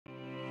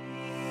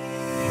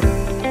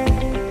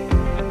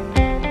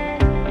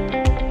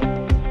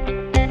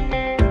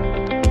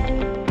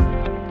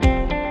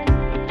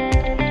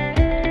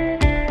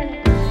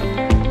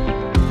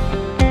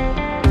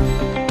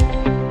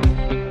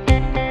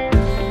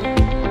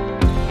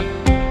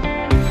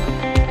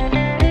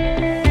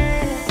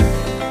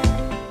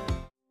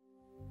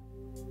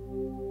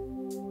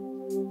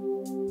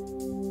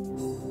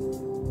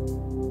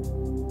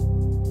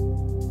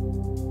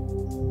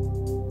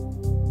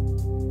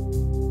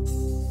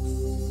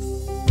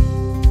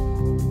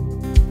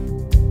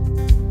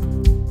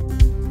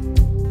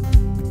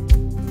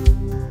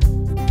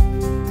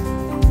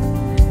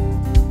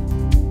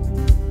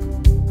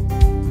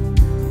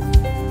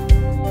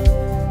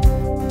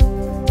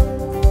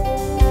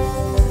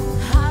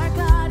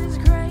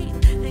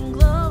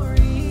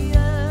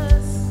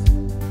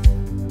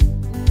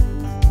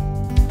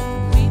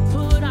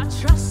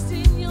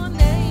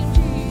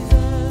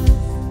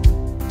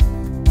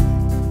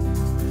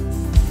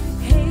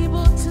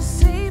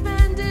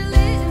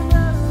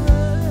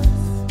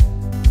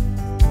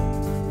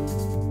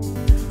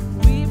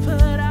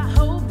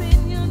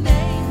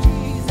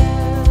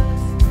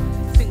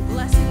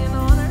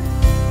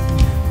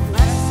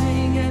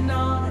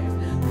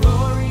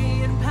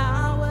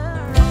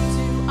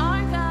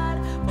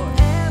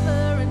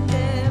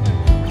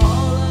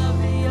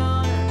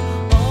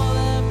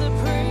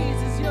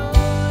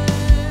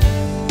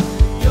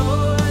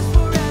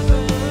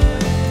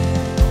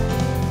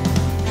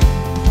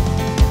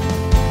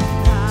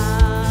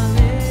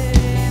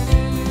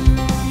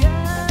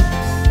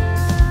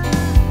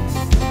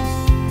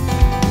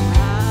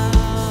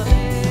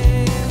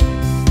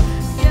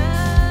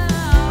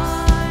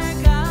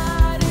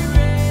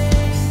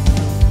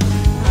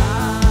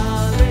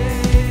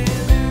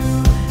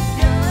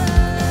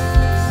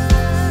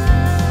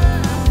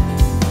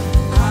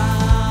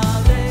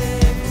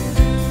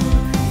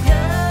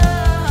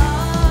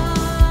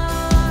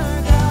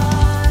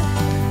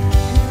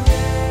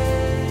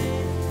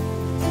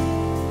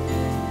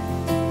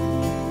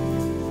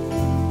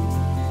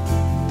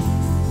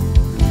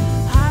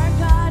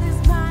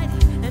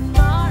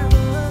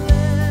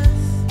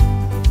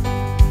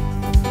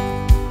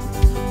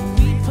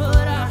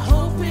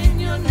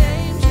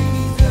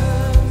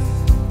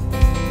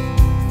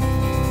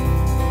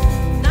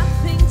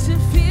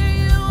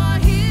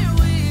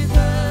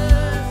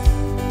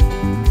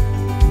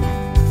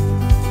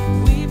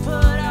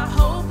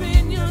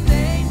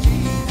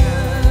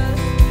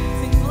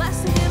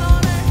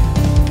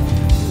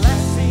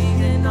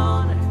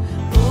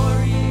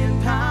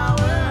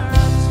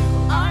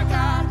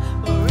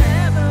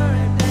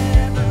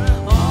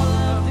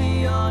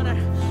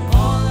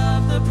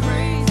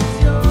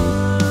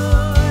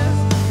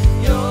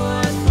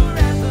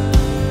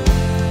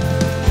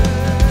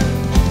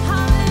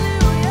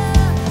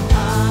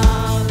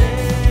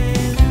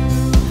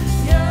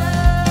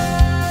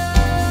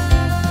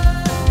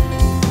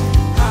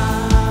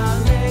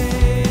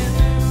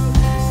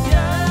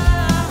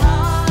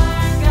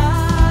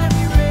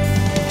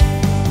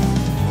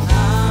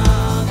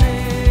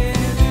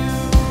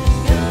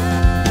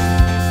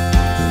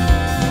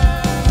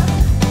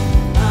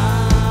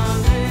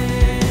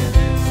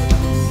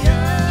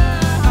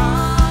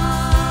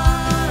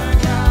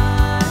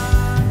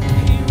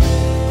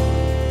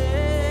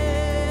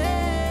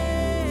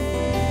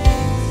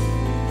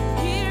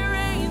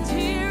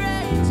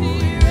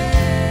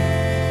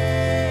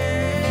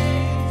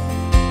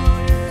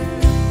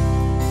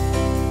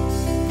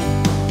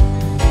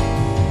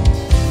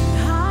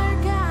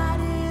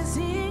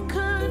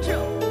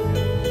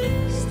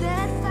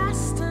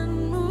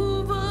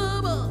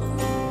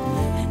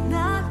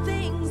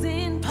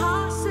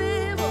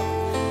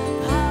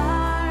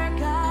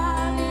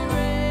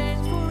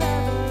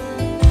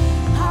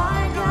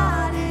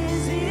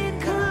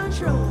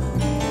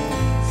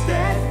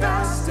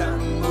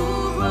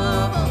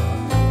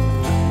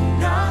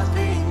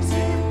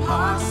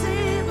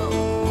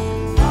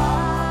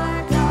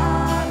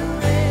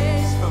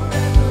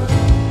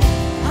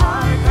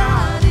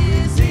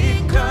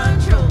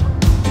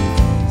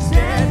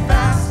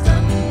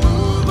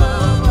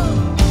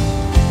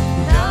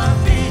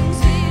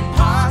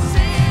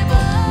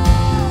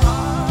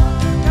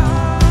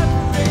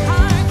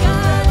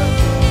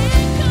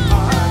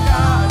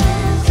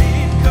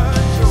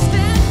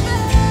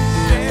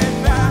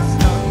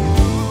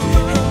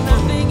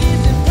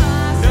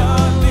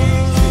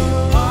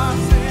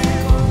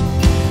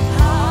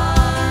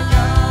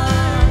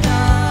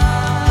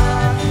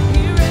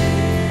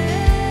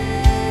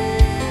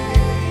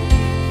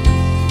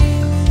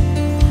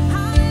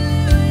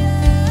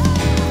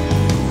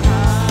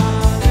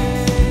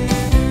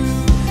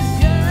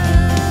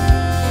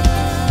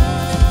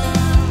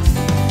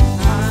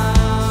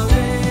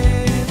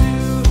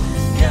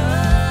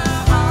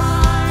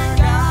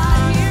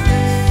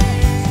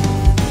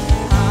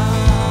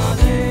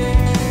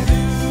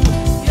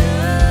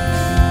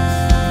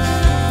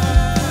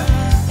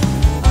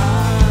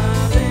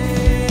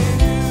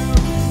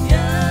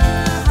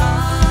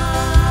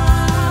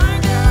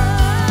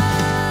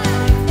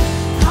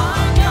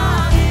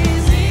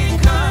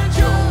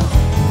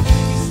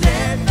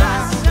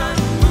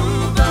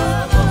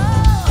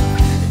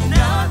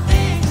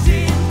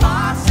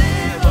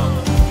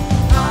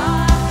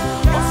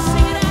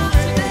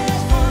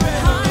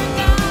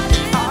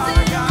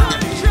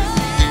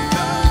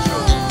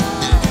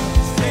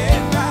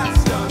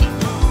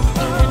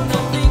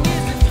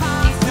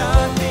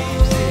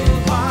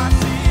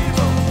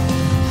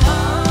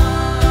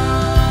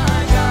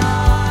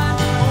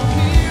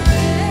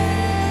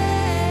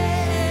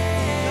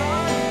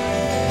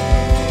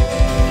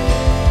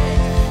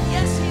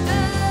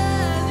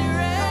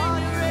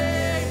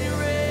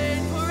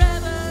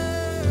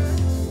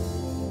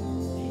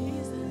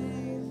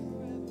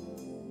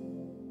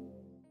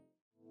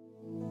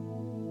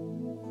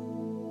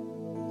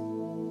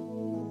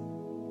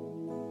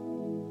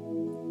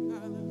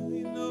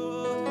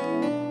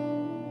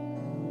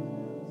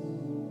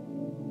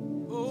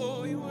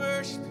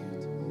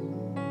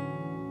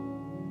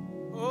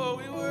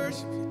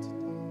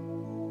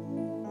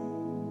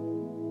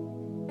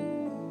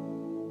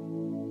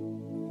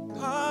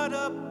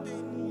up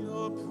in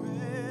your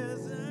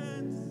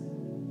presence.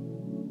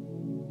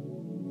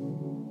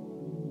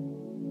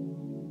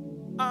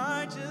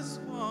 I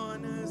just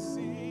wanna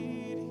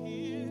sit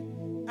here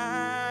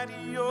at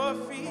your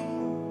feet,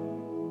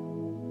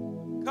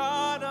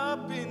 caught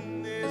up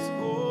in this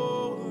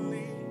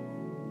holy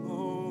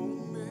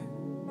moment.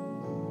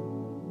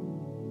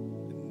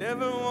 I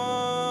never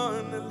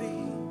wanna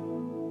leave.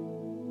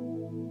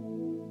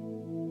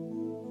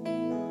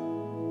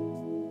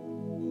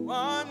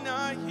 I'm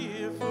not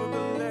here for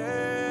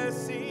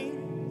blessings.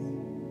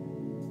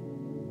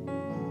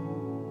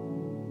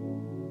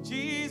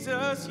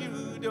 Jesus,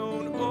 you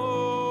don't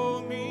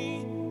owe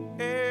me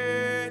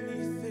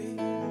anything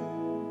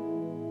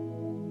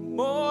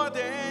more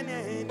than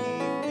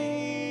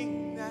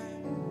anything that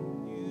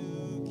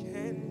you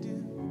can do.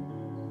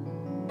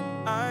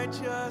 I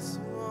just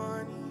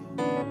want you.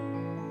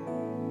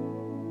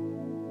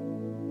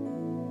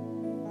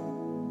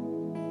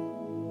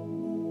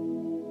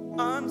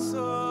 I'm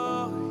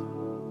sorry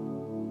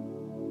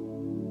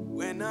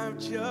when I've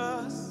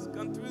just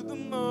gone through the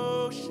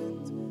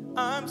motions.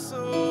 I'm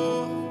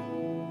sorry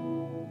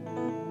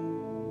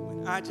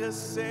when I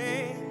just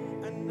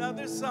sang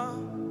another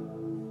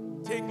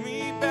song. Take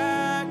me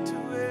back to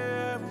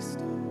where we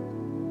started.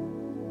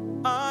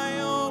 I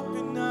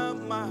open up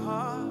my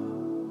heart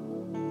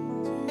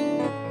to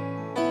you.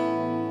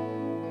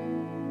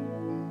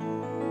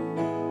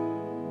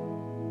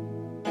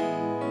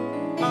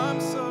 I'm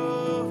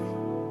sorry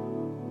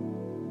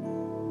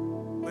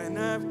when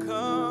I've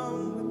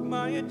come with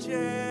my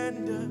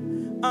agenda.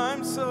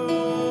 I'm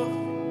sorry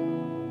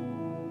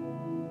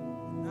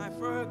when I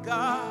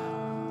forgot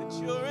that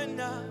you're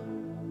enough.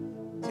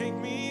 Take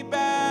me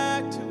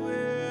back to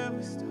where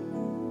we started.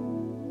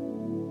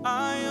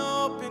 I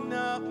open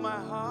up my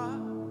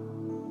heart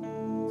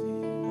to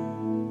you.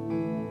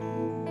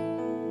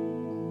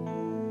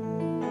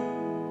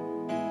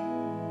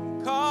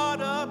 I'm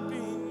caught up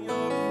in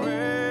your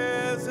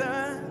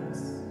presence.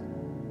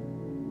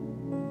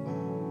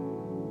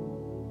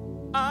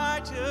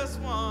 I just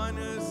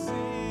wanna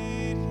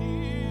sit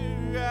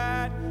here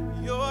at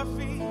your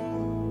feet.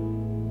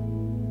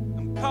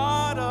 I'm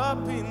caught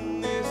up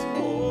in this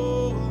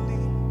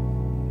holy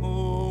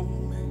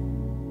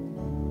moment.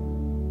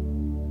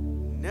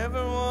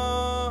 Never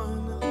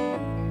wanna leave.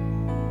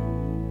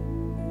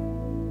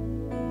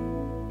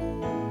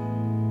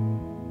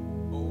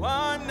 Oh,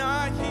 I'm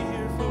not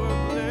here for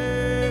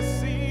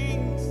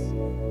blessings.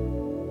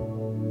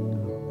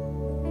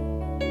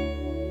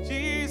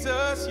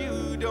 Jesus,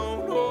 you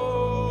don't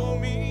owe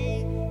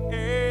me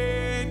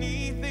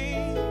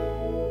anything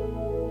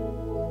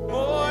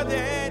more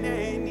than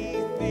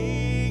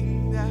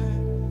anything that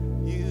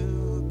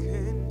you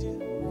can do.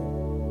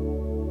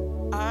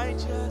 I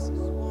just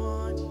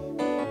want you.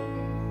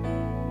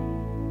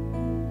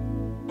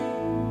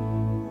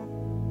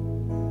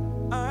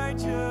 I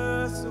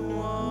just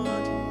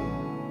want you.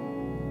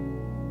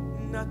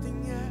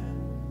 Nothing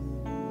else.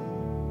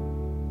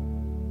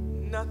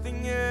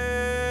 Nothing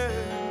else.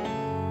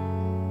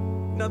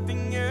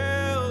 Nothing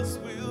else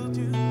will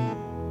do.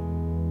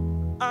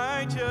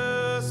 I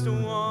just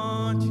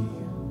want you.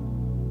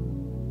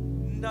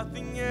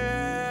 Nothing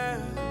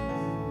else.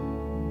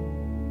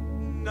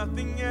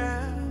 Nothing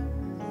else.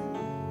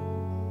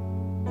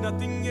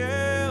 Nothing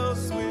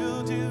else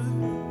will do.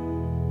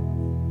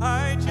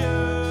 I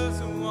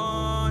just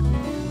want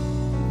you.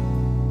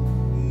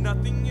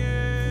 Nothing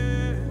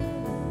else.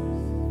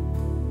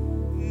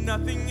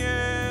 Nothing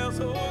else,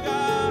 oh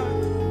God.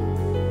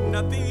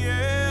 Nothing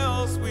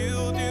else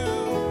will do.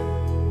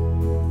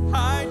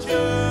 I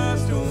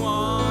just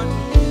want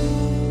you.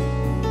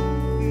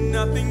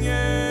 Nothing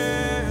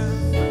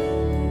else.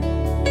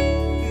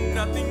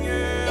 Nothing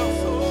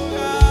else, oh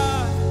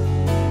God.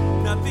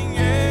 Nothing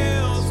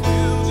else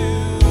will do.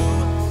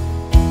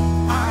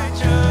 I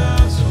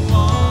just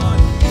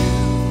want you.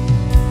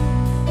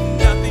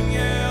 Nothing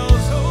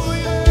else, oh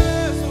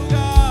yes, oh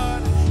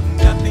God.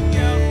 Nothing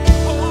else,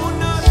 oh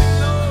nothing,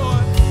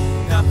 Lord.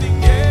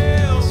 Nothing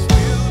else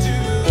will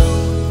do.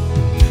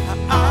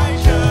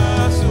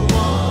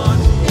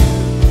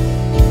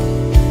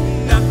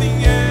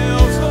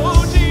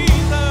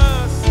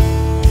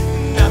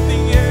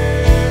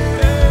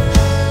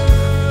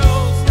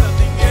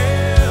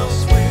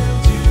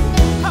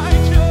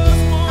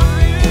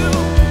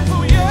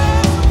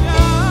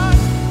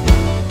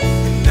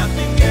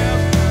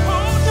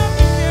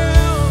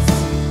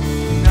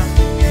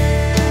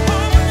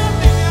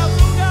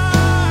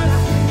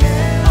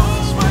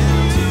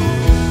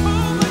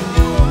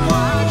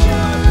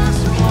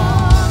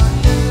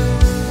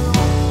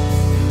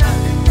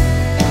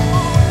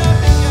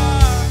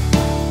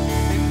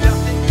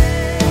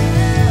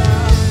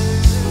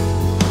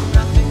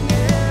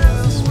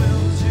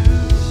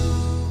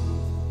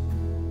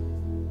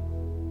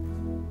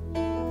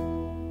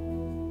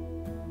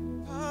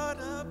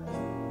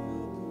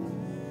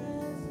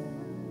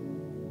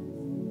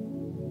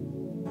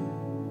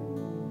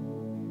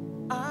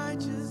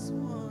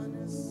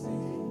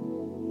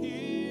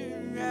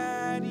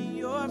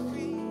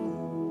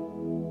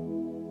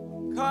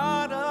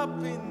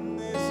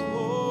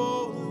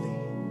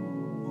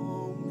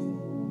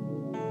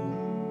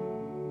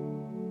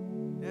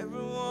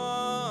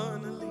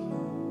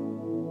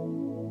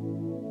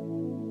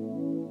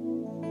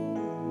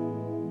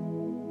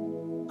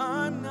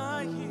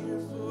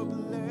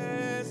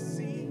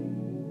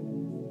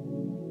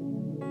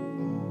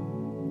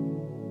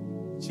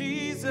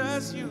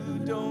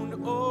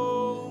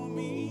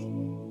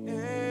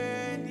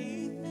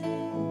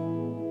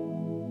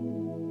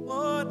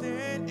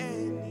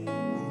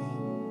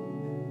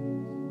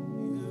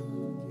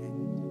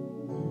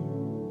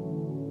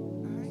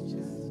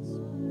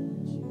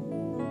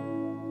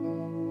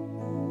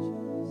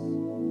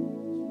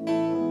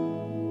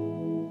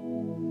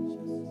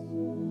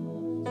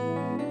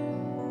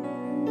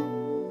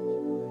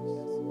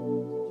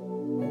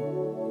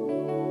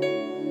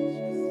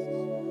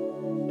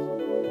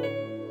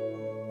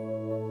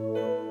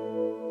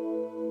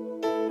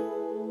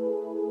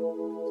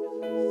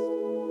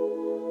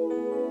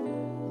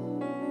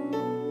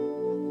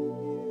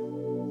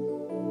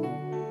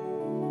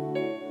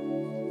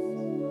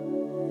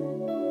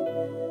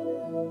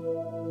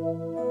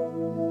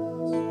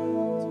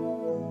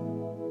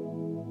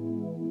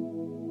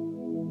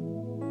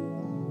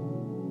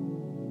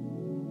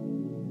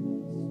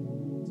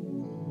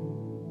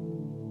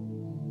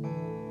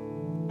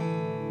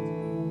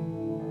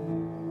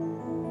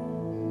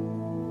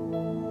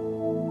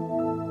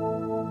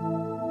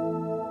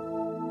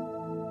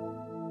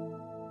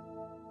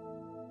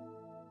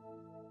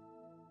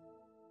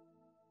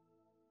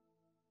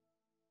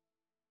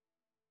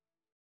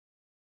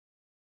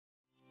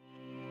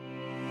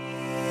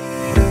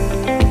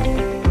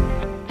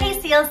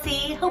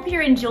 CLC. Hope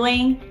you're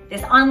enjoying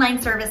this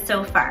online service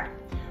so far.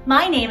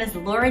 My name is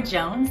Laura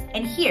Jones,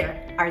 and here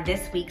are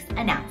this week's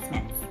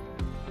announcements.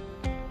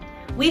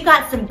 We've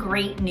got some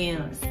great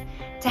news.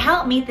 To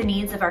help meet the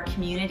needs of our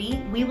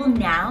community, we will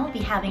now be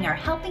having our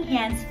Helping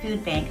Hands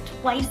Food Bank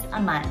twice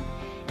a month.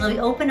 It'll be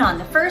open on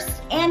the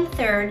 1st and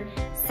 3rd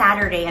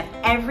Saturday of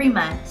every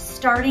month,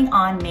 starting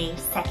on May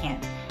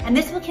 2nd. And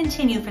this will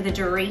continue for the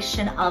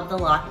duration of the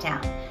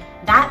lockdown.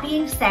 That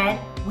being said,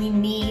 we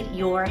need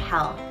your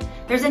help.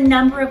 There's a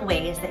number of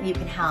ways that you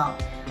can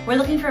help. We're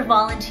looking for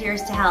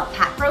volunteers to help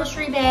pack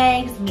grocery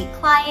bags, meet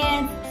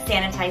clients,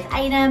 sanitize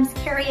items,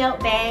 carry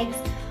out bags.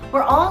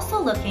 We're also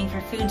looking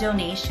for food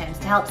donations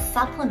to help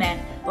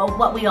supplement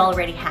what we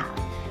already have.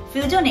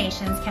 Food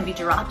donations can be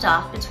dropped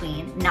off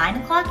between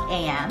 9 o'clock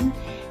a.m.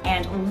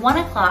 and 1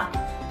 o'clock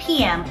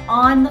p.m.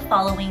 on the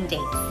following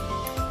dates: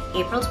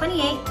 April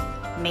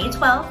 28th, May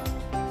 12th,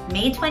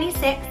 May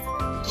 26th,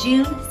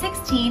 June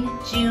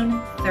 16th, June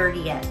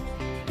 30th.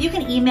 You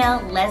can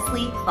email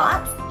Leslie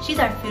Klotz. She's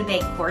our food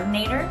bank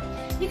coordinator.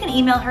 You can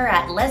email her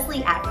at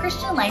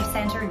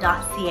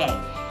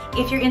leslie@christianlifecenter.ca.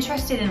 If you're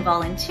interested in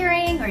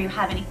volunteering or you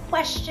have any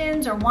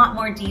questions or want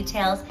more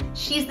details,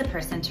 she's the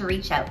person to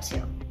reach out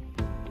to.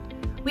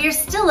 We are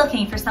still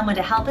looking for someone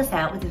to help us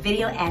out with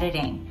video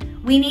editing.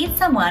 We need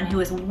someone who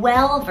is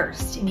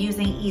well-versed in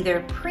using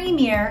either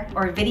Premiere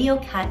or video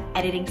cut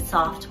editing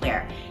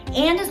software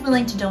and is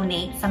willing to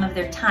donate some of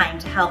their time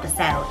to help us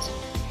out.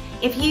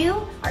 If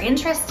you are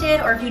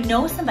interested or if you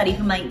know somebody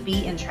who might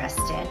be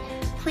interested,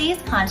 please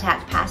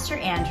contact Pastor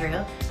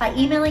Andrew by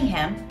emailing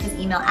him. His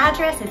email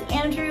address is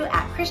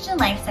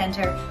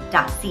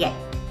andrew@christianlifecenter.ca.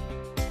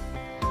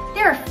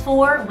 There are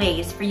 4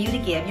 ways for you to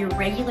give your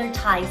regular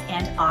tithes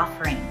and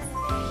offerings.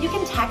 You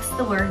can text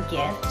the word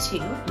GIVE to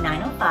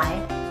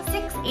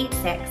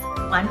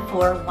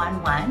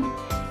 905-686-1411.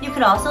 You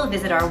could also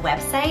visit our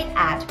website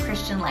at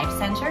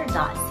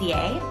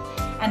christianlifecenter.ca,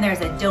 and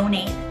there's a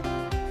donate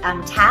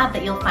tab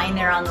that you'll find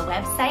there on the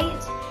website.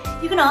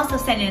 You can also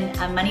send in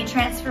a money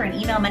transfer, an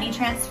email money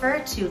transfer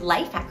to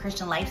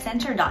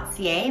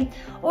life@christianlifecenter.ca,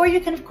 or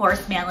you can of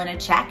course mail in a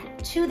check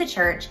to the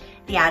church.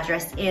 The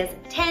address is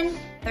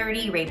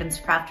 1030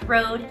 Ravenscroft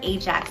Road,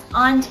 Ajax,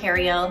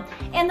 Ontario,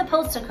 and the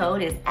postal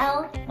code is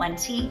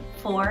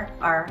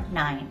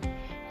L1T4R9.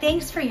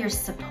 Thanks for your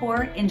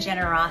support and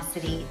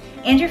generosity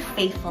and your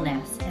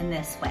faithfulness in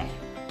this way.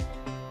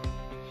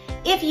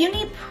 If you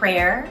need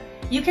prayer,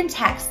 you can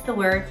text the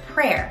word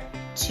prayer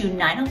to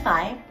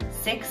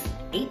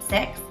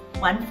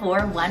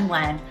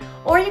 905-686-1411,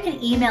 or you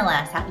can email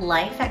us at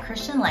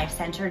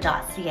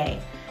life@christianlifecenter.ca.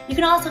 You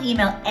can also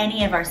email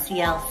any of our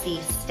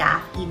CLC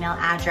staff email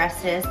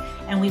addresses,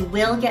 and we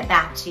will get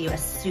back to you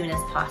as soon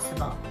as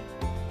possible.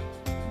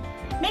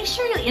 Make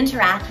sure you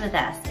interact with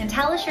us and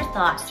tell us your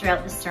thoughts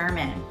throughout the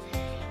sermon.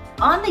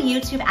 On the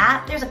YouTube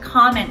app, there's a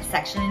comment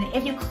section, and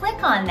if you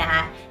click on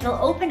that, it'll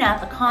open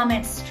up a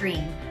comment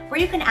stream where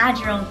you can add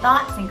your own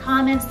thoughts and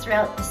comments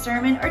throughout the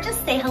sermon, or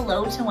just say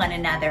hello to one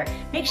another.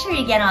 Make sure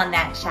you get on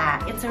that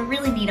chat. It's a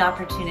really neat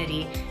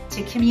opportunity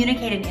to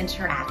communicate and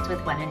interact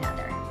with one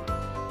another.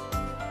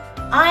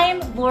 I'm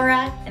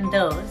Laura, and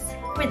those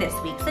were this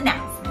week's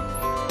announcements.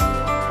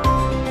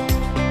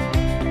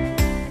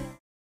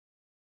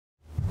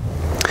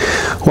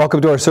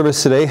 Welcome to our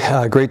service today.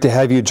 Great to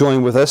have you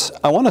join with us.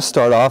 I want to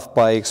start off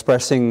by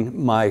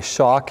expressing my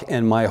shock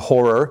and my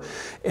horror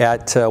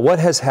at what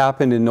has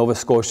happened in Nova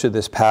Scotia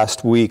this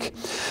past week.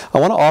 I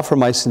want to offer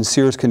my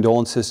sincerest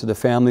condolences to the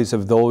families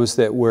of those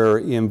that were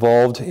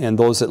involved and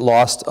those that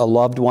lost a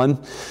loved one.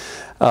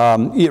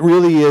 It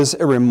really is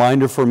a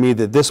reminder for me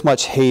that this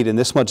much hate and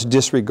this much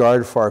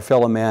disregard for our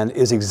fellow man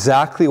is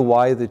exactly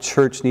why the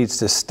church needs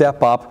to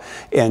step up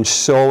and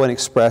show and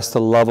express the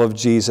love of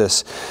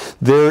Jesus.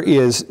 There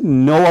is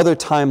no other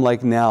time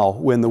like now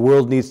when the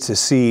world needs to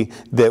see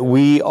that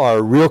we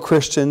are real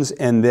Christians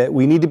and that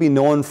we need to be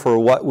known for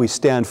what we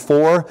stand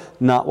for,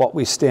 not what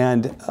we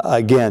stand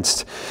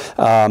against.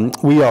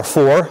 We are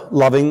for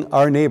loving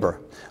our neighbor.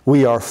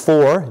 We are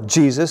for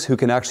Jesus, who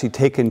can actually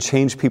take and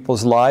change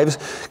people's lives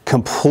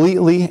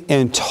completely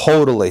and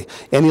totally.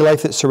 Any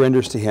life that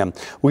surrenders to Him.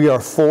 We are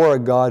for a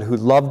God who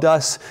loved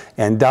us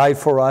and died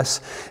for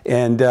us.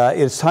 And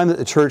it's time that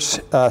the church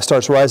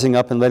starts rising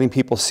up and letting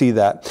people see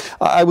that.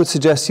 I would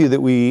suggest to you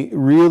that we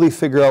really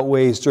figure out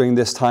ways during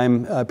this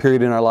time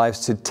period in our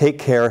lives to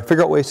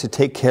figure out ways to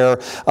take care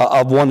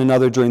of one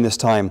another during this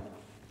time.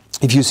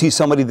 If you see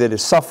somebody that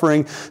is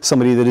suffering,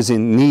 somebody that is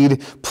in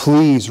need,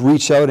 please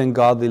reach out in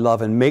godly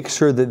love and make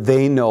sure that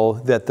they know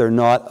that they're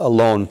not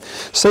alone.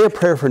 Say a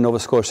prayer for Nova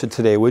Scotia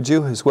today, would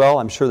you, as well?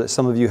 I'm sure that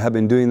some of you have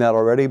been doing that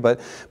already, but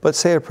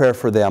say a prayer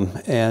for them.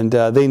 And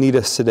they need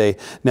us today.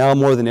 Now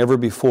more than ever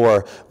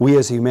before, we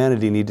as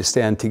humanity need to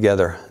stand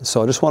together.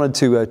 So I just wanted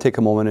to take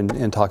a moment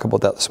and talk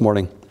about that this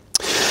morning.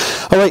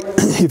 All right,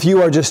 if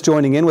you are just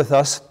joining in with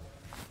us,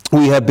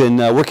 We have been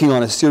working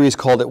on a series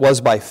called It Was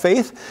by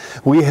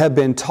Faith. We have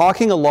been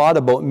talking a lot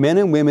about men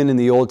and women in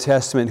the Old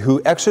Testament who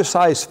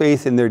exercised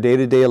faith in their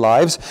day-to-day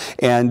lives,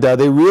 and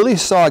they really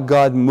saw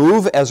God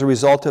move as a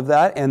result of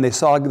that, and they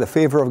saw the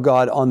favor of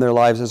God on their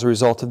lives as a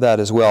result of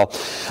that as well.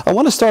 I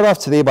want to start off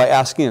today by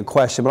asking a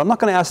question, but I'm not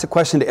going to ask the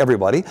question to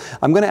everybody.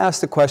 I'm going to ask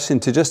the question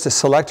to just a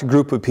select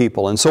group of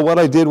people. And so what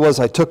I did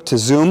was I took to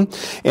Zoom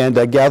and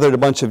I gathered a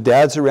bunch of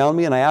dads around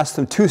me, and I asked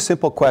them two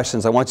simple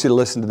questions. I want you to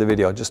listen to the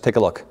video. Just take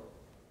a look.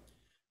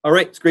 All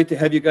right, it's great to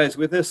have you guys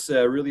with us.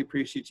 Really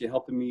appreciate you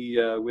helping me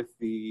with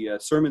the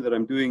sermon that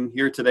I'm doing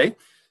here today.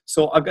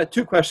 So I've got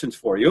two questions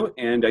for you,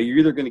 and you're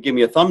either going to give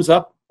me a thumbs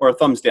up or a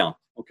thumbs down,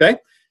 okay?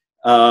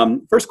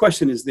 First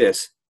question is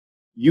this.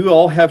 You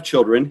all have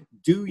children.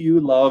 Do you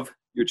love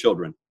your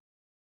children?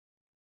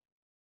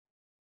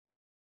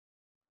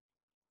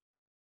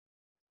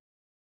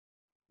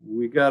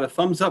 We got a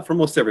thumbs up from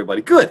most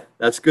everybody. Good.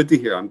 That's good to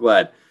hear. I'm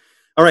glad.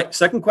 All right,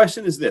 second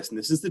question is this, and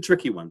this is the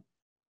tricky one.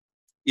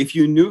 If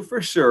you knew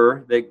for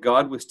sure that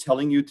God was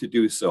telling you to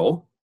do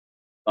so,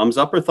 thumbs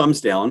up or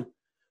thumbs down,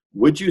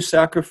 would you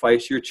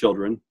sacrifice your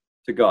children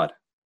to God?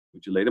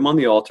 Would you lay them on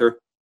the altar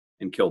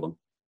and kill them?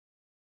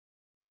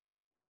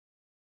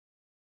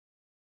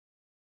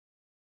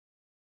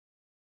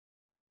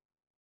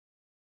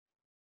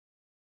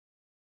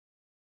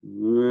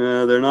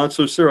 They're not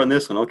so sure on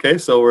this one. Okay,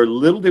 so we're a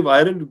little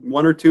divided.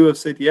 One or two have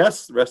said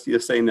yes, the rest of you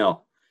say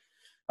no.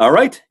 All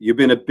right, you've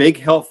been a big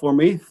help for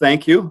me.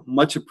 Thank you.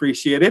 Much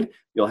appreciated.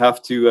 You'll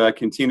have to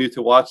continue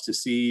to watch to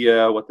see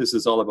what this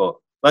is all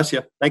about. Bless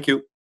you. Thank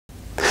you.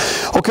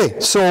 Okay,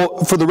 so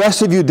for the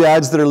rest of you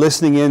dads that are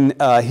listening in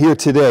here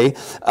today,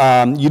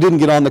 you didn't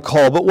get on the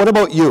call, but what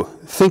about you?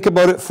 Think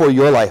about it for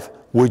your life.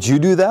 Would you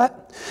do that?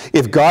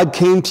 If God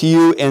came to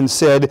you and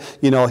said,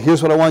 you know,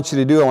 here's what I want you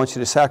to do. I want you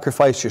to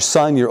sacrifice your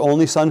son, your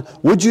only son.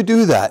 Would you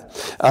do that?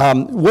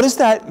 What does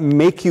that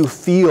make you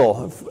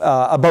feel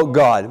about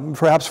God?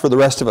 Perhaps for the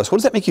rest of us. What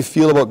does that make you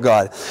feel about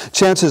God?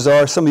 Chances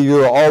are some of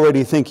you are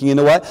already thinking, you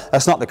know what?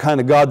 That's not the kind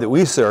of God that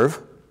we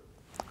serve.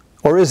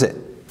 Or is it?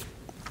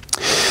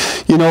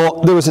 You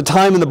know, there was a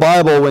time in the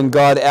Bible when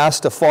God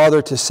asked a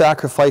father to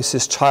sacrifice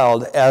his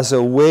child as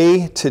a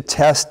way to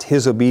test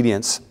his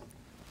obedience.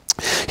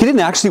 He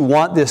didn't actually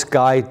want this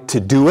guy to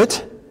do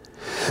it,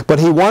 but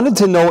he wanted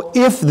to know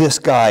if this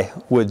guy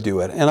would do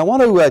it. And I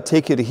want to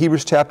take you to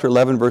Hebrews chapter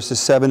 11, verses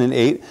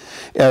 17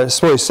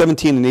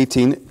 and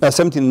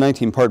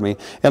 19, pardon me.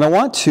 And I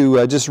want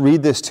to just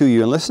read this to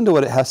you and listen to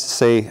what it has to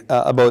say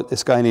about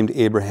this guy named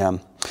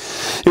Abraham.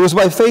 It was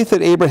by faith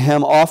that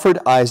Abraham offered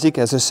Isaac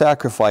as a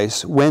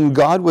sacrifice when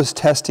God was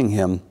testing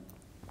him.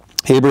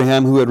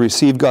 Abraham, who had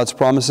received God's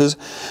promises,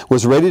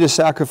 was ready to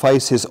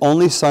sacrifice his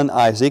only son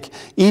Isaac,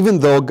 even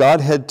though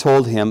God had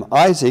told him,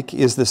 Isaac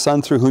is the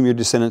son through whom your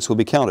descendants will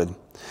be counted.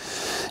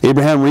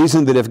 Abraham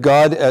reasoned that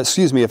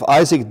if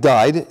Isaac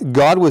died,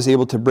 God was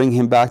able to bring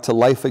him back to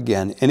life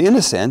again. And in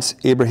a sense,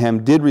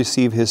 Abraham did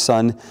receive his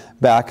son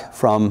back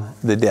from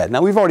the dead.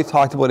 Now, we've already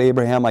talked about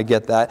Abraham, I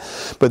get that.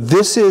 But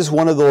this is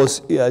one of those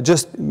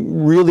just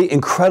really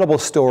incredible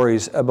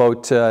stories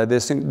about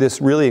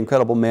this really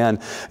incredible man.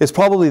 It's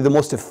probably the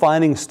most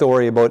defining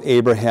story about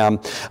Abraham.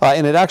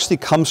 And it actually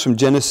comes from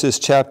Genesis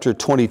chapter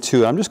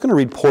 22. I'm just going to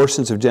read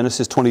portions of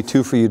Genesis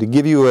 22 for you to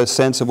give you a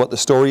sense of what the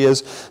story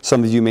is.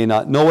 Some of you may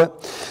not know it.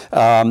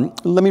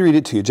 Let me read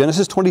it to you.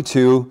 Genesis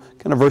 22,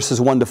 kind of verses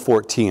 1 to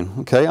 14.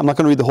 Okay, I'm not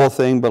going to read the whole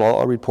thing, but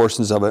I'll read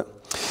portions of it.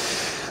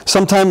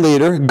 Sometime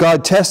later,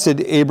 God tested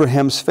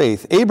Abraham's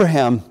faith.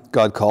 Abraham,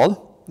 God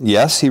called.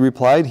 Yes, he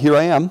replied, here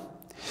I am.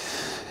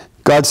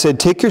 God said,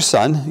 take your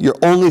son, your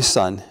only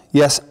son,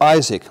 yes,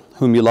 Isaac,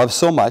 whom you love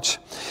so much,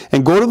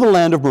 and go to the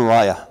land of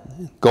Moriah.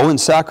 Go and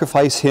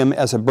sacrifice him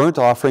as a burnt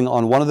offering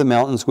on one of the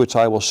mountains which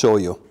I will show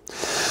you.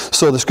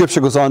 So the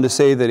scripture goes on to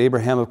say that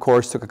Abraham, of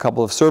course, took a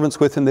couple of servants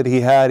with him that he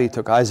had. He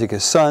took Isaac,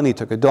 his son. He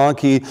took a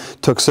donkey,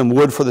 took some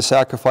wood for the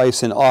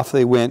sacrifice, and off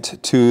they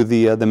went to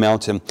the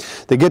mountain.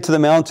 They get to the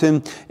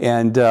mountain,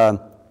 and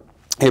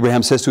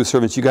Abraham says to his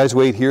servants, you guys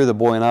wait here, the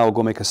boy and I will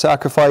go make a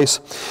sacrifice.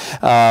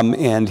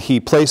 And he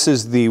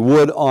places the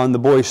wood on the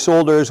boy's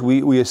shoulders.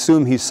 We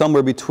assume he's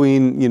somewhere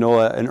between, you know,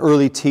 an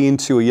early teen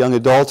to a young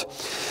adult.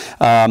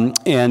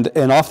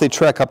 And off they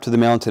trek up to the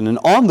mountain. And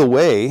on the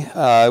way,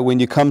 when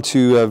you come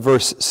to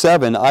verse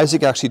 7,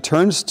 Isaac actually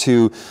turns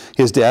to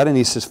his dad and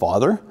he says,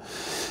 Father.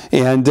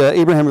 And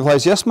Abraham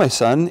replies, yes, my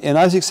son. And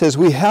Isaac says,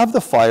 we have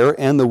the fire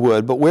and the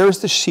wood, but where is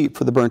the sheep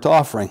for the burnt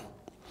offering?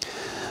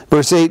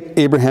 Verse 8,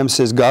 Abraham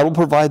says, God will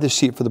provide the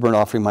sheep for the burnt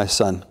offering, my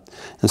son.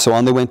 And so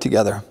on they went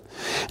together.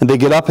 And they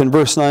get up in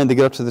verse 9, they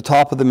get up to the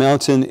top of the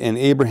mountain, and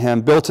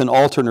Abraham built an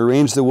altar and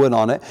arranged the wood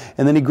on it.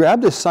 And then he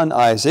grabbed his son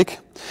Isaac,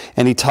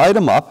 and he tied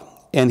him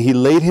up, and he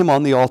laid him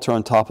on the altar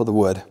on top of the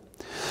wood.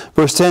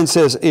 Verse 10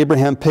 says,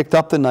 Abraham picked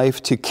up the knife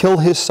to kill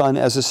his son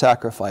as a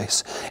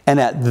sacrifice.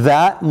 And at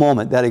that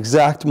moment, that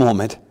exact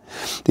moment,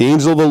 the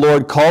angel of the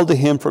Lord called to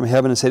him from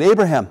heaven and said,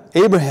 Abraham,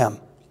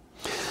 Abraham.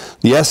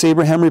 Yes,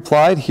 Abraham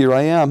replied, here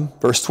I am.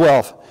 Verse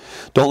 12.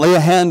 Don't lay a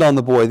hand on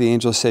the boy, the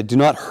angel said. Do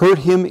not hurt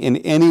him in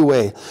any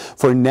way,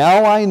 for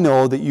now I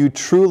know that you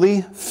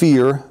truly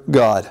fear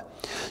God.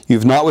 You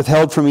have not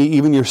withheld from me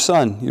even your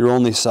son, your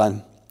only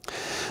son.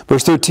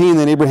 Verse 13,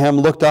 then Abraham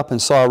looked up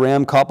and saw a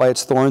ram caught by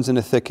its thorns in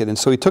a thicket. And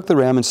so he took the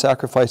ram and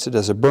sacrificed it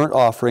as a burnt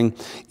offering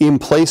in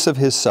place of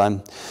his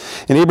son.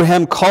 And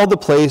Abraham called the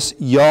place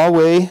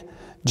Yahweh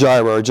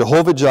Jireh, or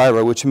Jehovah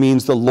Jireh, which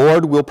means the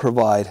Lord will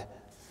provide.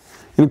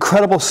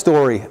 Incredible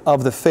story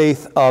of the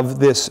faith of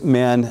this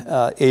man,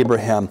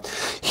 Abraham.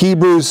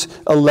 Hebrews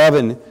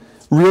 11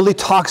 really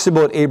talks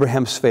about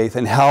Abraham's faith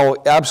and how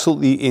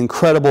absolutely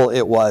incredible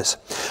it was.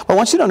 I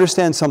want you to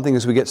understand something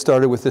as we get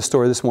started with this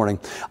story this morning.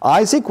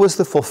 Isaac was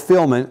the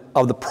fulfillment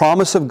of the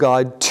promise of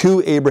God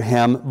to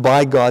Abraham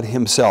by God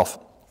himself.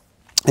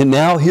 And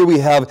now here we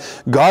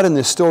have God in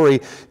this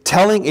story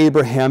telling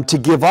Abraham to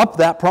give up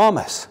that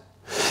promise.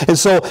 And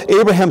so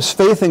Abraham's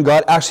faith in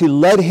God actually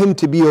led him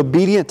to be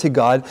obedient to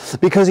God,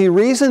 because he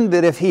reasoned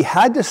that if he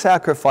had to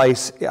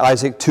sacrifice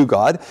Isaac to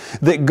God,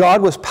 that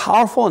God was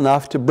powerful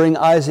enough to bring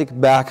Isaac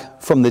back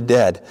from the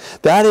dead.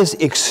 That is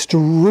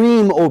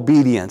extreme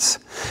obedience,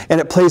 and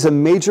it plays a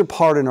major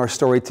part in our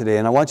story today.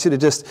 And I want you to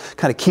just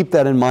kind of keep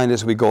that in mind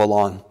as we go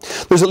along.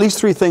 There's at least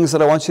three things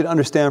that I want you to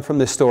understand from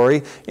this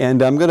story,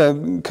 and I'm going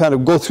to kind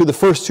of go through the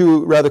first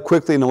two rather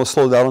quickly, and then we'll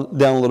slow down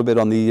a little bit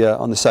on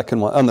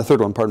the third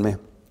one, pardon me.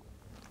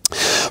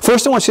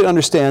 First, I want you to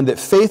understand that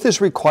faith is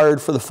required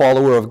for the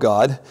follower of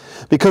God,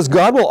 because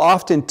God will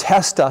often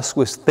test us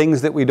with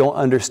things that we don't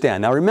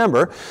understand. Now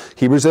remember,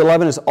 Hebrews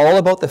 11 is all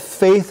about the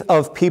faith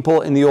of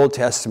people in the Old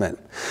Testament.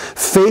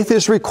 Faith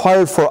is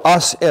required for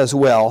us as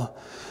well,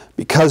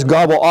 because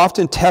God will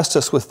often test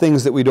us with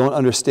things that we don't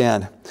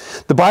understand.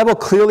 The Bible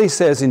clearly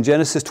says in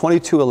Genesis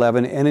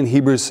 22:11 and in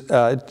Hebrews,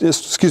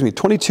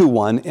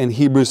 22:1 and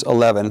Hebrews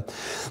 11,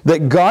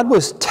 that God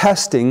was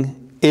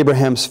testing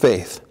Abraham's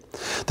faith.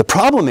 The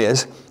problem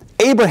is,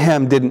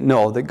 Abraham didn't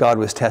know that God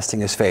was testing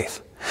his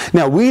faith.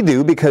 Now we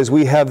do, because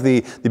we have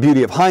the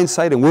beauty of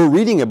hindsight and we're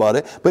reading about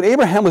it, but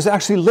Abraham was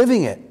actually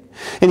living it.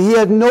 And he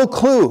had no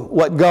clue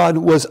what God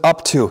was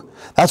up to.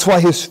 That's why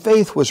his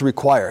faith was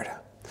required.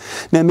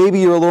 Now maybe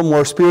you're a little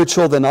more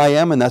spiritual than I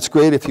am, and that's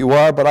great if you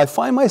are, but I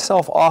find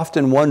myself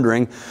often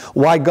wondering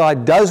why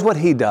God does what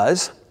he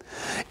does,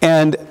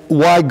 and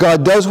why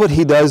God does what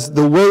he does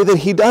the way that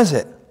he does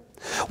it.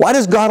 Why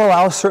does God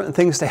allow certain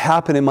things to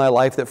happen in my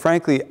life that,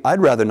 frankly,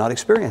 I'd rather not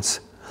experience?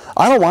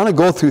 I don't want to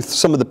go through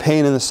some of the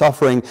pain and the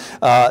suffering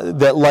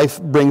that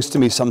life brings to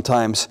me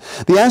sometimes.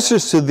 The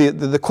answers to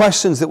the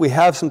questions that we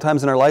have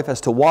sometimes in our life as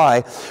to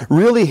why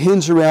really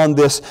hinge around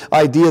this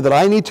idea that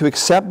I need to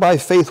accept by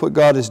faith what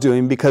God is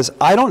doing, because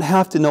I don't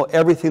have to know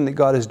everything that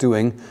God is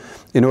doing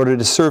in order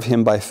to serve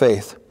him by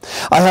faith.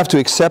 I have to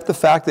accept the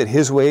fact that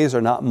his ways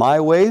are not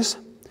my ways.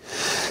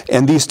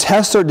 And these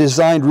tests are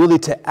designed really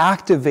to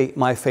activate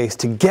my faith,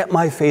 to get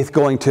my faith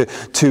going,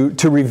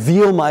 to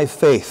reveal my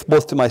faith,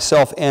 both to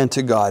myself and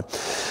to God.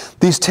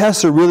 These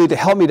tests are really to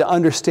help me to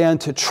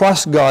understand, to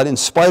trust God in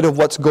spite of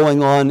what's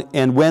going on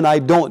and when I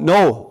don't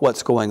know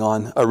what's going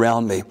on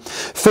around me.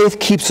 Faith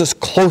keeps us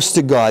close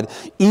to God,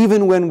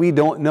 even when we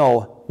don't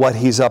know what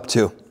he's up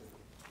to.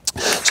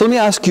 So let me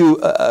ask you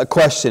a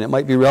question. It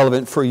might be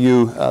relevant for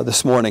you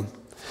this morning.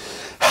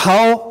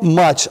 How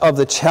much of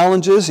the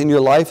challenges in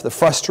your life, the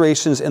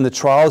frustrations and the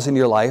trials in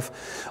your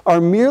life, are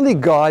merely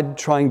God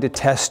trying to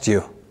test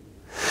you?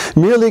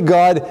 Merely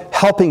God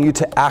helping you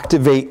to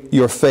activate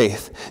your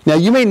faith. Now,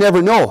 you may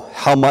never know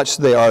how much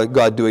they are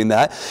God doing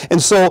that.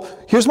 And so,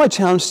 here's my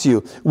challenge to you.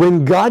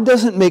 When God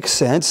doesn't make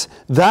sense,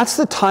 that's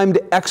the time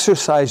to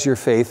exercise your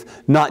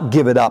faith, not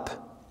give it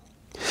up.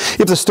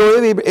 If the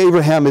story of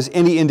Abraham is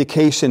any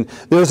indication,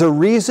 there's a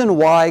reason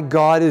why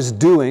God is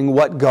doing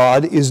what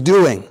God is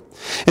doing.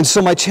 And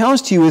so my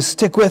challenge to you is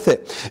stick with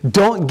it.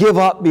 Don't give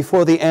up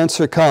before the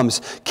answer comes.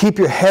 Keep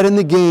your head in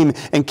the game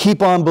and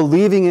keep on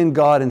believing in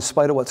God in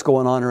spite of what's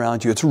going on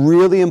around you. It's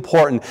really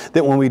important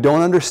that when we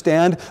don't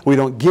understand, we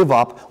don't give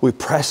up. We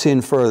press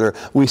in further.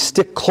 We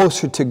stick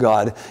closer to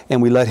God,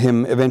 and we let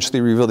him eventually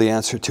reveal the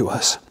answer to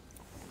us.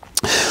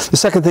 The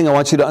second thing I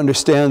want you to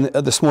understand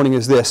this morning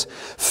is this.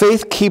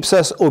 Faith keeps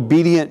us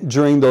obedient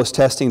during those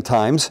testing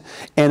times,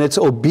 and it's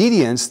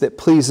obedience that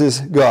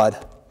pleases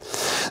God.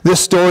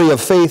 This story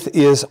of faith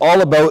is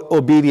all about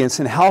obedience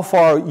and how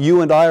far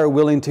you and I are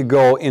willing to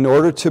go in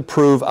order to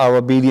prove our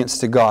obedience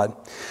to God.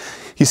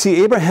 You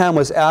see, Abraham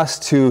was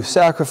asked to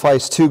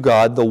sacrifice to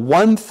God the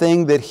one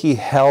thing that he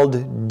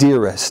held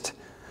dearest.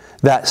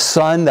 That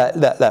son,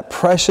 that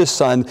precious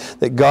son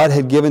that God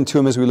had given to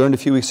him, as we learned a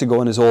few weeks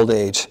ago, in his old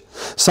age.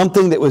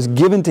 Something that was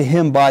given to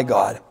him by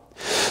God.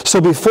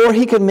 So before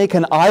he could make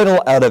an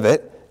idol out of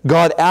it,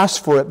 God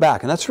asked for it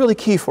back. And that's really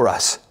key for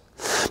us.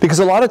 Because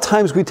a lot of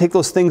times we take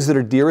those things that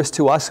are dearest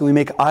to us and we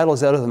make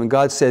idols out of them. And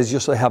God says, you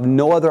shall have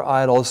no other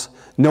idols,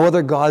 no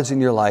other gods in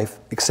your life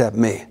except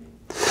me.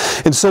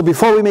 And so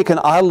before we make an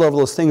idol of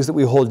those things that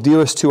we hold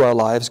dearest to our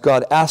lives,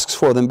 God asks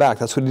for them back.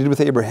 That's what he did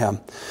with Abraham.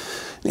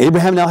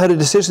 Abraham now had a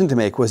decision to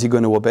make. Was he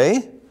going to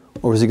obey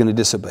or was he going to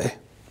disobey?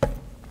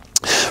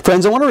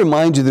 Friends, I want to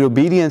remind you that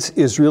obedience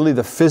is really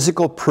the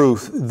physical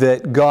proof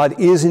that God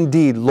is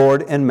indeed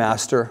Lord and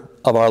Master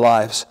of our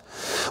lives.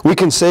 We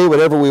can say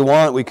whatever we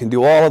want, we can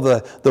do all of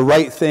the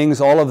right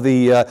things, all of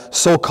the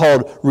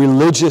so-called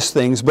religious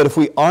things, but if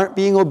we aren't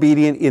being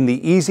obedient in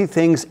the easy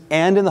things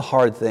and in the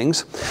hard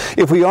things,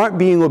 if we aren't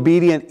being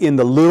obedient in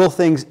the little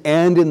things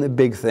and in the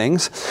big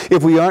things,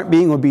 if we aren't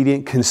being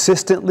obedient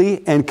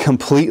consistently and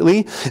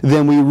completely,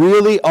 then we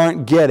really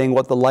aren't getting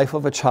what the life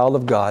of a child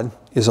of God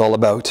is all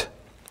about.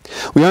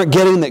 We aren't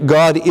getting that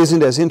God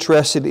isn't as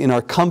interested in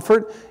our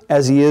comfort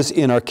as He is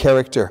in our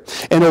character.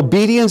 And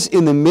obedience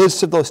in the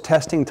midst of those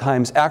testing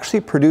times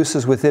actually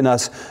produces within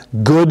us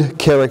good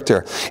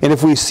character. And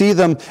if we see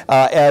them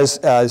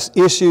as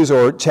issues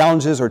or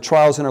challenges or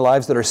trials in our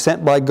lives that are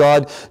sent by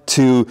God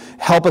to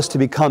help us to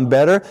become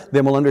better,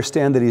 then we'll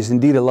understand that He's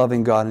indeed a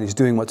loving God and He's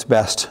doing what's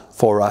best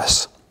for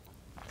us.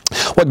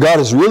 What God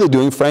is really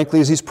doing,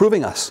 frankly, is He's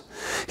proving us.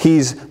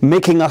 He's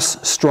making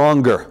us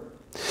stronger.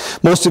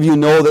 Most of you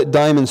know that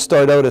diamonds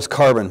start out as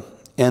carbon,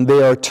 and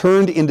they are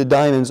turned into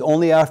diamonds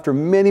only after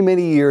many,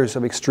 many years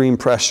of extreme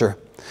pressure.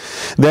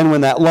 Then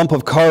when that lump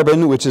of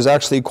carbon, which is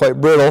actually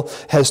quite brittle,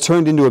 has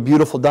turned into a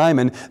beautiful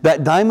diamond,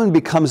 that diamond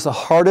becomes the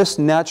hardest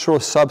natural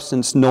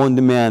substance known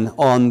to man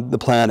on the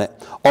planet,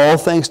 all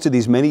thanks to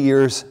these many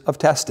years of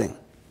testing.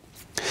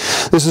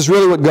 This is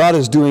really what God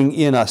is doing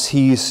in us.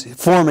 He's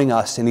forming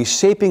us and He's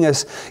shaping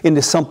us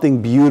into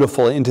something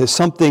beautiful, into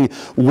something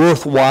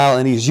worthwhile,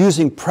 and He's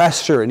using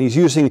pressure and He's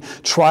using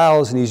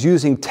trials and He's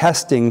using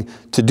testing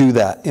to do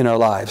that in our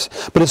lives.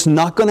 But it's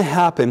not going to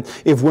happen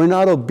if we're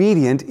not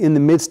obedient in the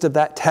midst of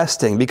that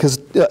testing, because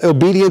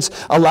obedience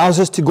allows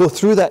us to go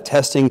through that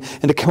testing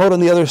and to come out on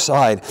the other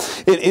side.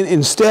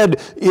 Instead,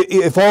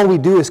 if all we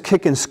do is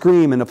kick and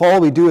scream, and if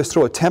all we do is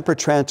throw a temper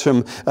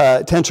tantrum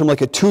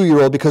like a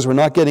 2-year-old because we're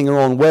not getting our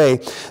own way,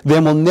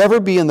 then we'll never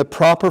be in the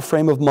proper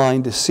frame of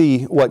mind to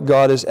see what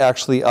God is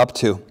actually up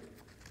to.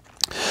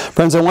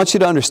 Friends, I want you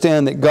to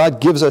understand that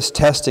God gives us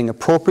testing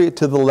appropriate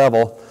to the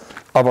level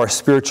of our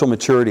spiritual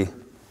maturity.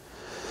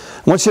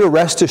 I want you to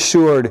rest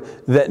assured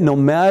that no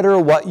matter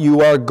what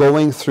you are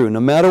going through, no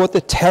matter what the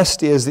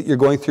test is that you're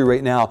going through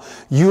right now,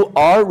 you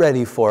are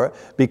ready for it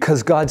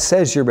because God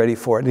says you're ready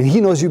for it, and He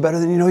knows you better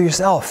than you know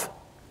yourself.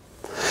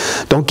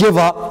 Don't give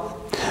up.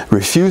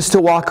 Refuse to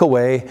walk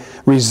away.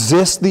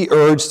 Resist the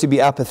urge to be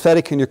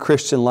apathetic in your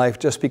Christian life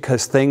just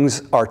because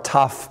things are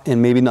tough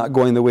and maybe not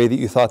going the way that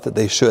you thought that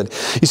they should.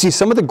 You see,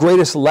 some of the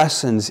greatest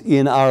lessons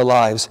in our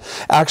lives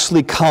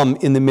actually come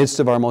in the midst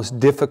of our most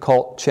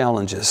difficult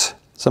challenges.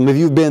 Some of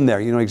you have been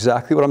there. You know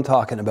exactly what I'm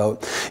talking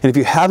about. And if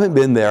you haven't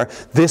been there,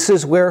 this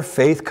is where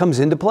faith comes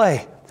into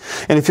play.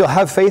 And if you'll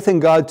have faith in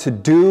God to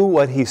do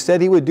what He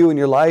said He would do in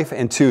your life,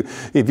 and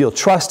if you'll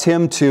trust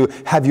Him to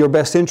have your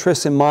best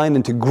interests in mind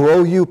and to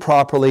grow you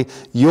properly,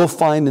 you'll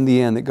find in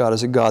the end that God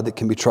is a God that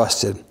can be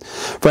trusted.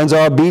 Friends,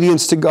 our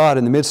obedience to God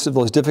in the midst of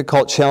those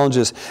difficult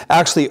challenges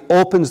actually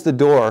opens the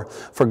door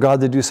for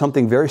God to do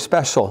something very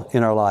special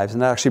in our lives.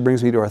 And that actually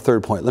brings me to our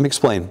third point. Let me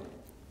explain.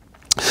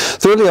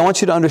 Thirdly, I want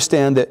you to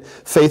understand that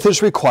faith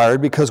is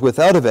required because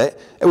without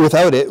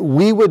it,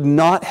 we would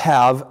not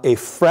have a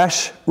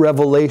fresh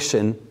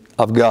revelation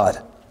of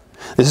God.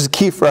 This is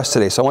key for us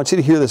today, so I want you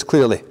to hear this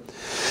clearly.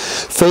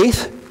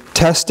 Faith,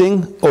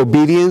 testing,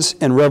 obedience,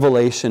 and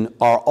revelation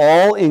are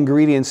all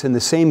ingredients in the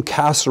same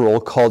casserole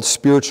called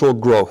spiritual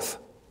growth.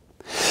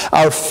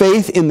 Our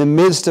faith in the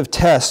midst of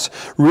tests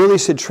really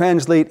should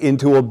translate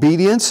into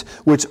obedience,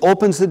 which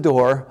opens the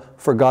door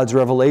for God's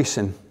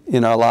revelation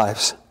in our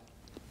lives.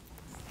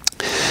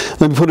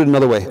 Let me put it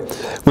another way.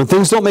 When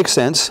things don't make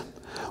sense,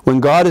 when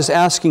God is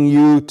asking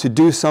you to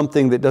do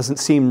something that doesn't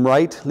seem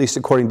right, at least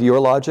according to your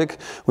logic,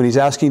 when He's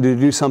asking you to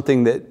do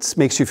something that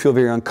makes you feel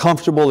very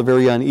uncomfortable or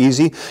very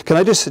uneasy, can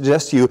I just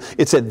suggest to you,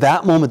 it's at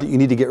that moment that you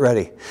need to get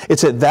ready.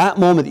 It's at that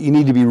moment that you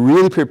need to be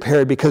really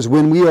prepared, because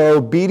when we are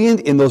obedient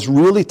in those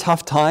really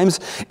tough times,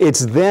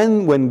 it's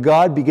then when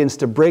God begins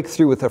to break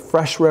through with a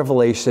fresh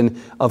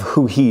revelation of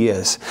who He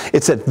is.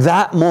 It's at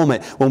that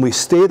moment when we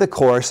stay the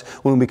course,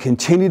 when we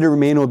continue to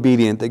remain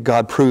obedient, that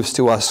God proves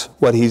to us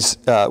what He's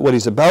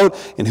about,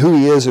 and who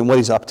He is and what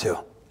He's up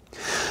to.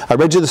 I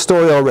read you the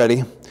story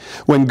already.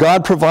 When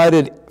God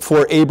provided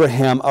for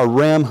Abraham a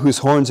ram whose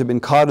horns had been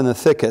caught in the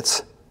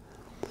thickets,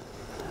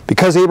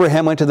 because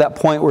Abraham went to that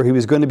point where he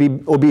was going to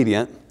be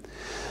obedient,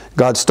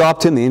 God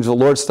stopped him, the angel of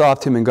the Lord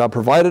stopped him, and God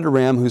provided a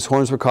ram whose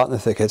horns were caught in the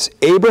thickets.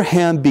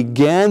 Abraham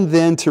began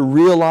then to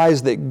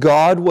realize that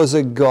God was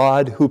a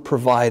God who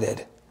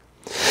provided.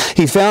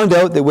 He found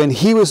out that when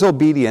he was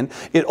obedient,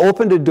 it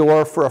opened a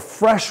door for a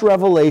fresh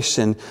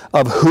revelation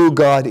of who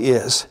God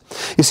is.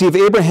 You see, if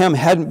Abraham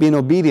hadn't been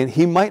obedient,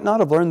 he might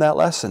not have learned that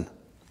lesson.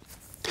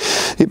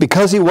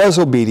 Because he was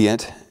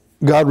obedient,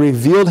 God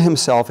revealed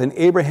himself, and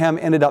Abraham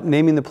ended up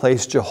naming the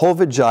place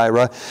Jehovah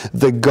Jireh,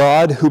 the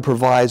God who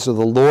provides, or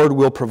the Lord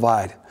will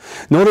provide.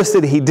 Notice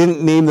that he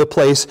didn't name the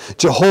place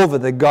Jehovah,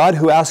 the God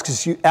who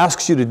asks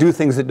you to do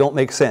things that don't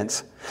make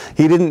sense.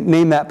 He didn't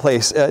name that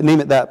place, name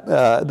it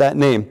that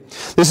name.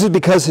 This is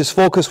because his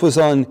focus was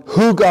on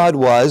who God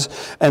was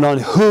and on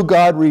who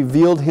God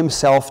revealed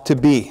himself to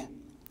be.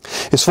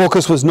 His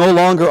focus was no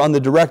longer on the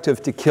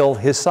directive to kill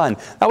his son.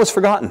 That was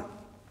forgotten.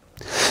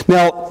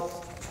 Now,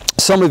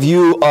 some of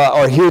you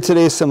are here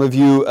today, some of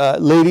you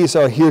ladies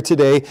are here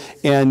today,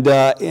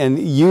 and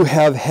you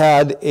have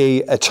had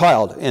a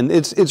child. And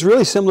it's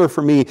really similar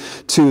for me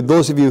to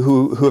those of you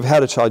who have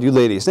had a child, you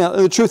ladies. Now,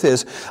 the truth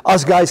is,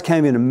 us guys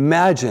can't even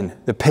imagine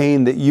the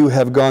pain that you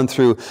have gone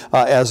through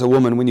as a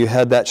woman when you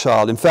had that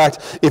child. In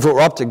fact, if it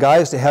were up to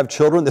guys to have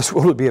children, this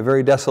world would be a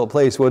very desolate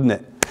place, wouldn't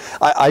it?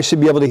 I should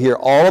be able to hear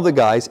all of the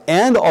guys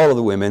and all of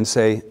the women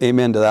say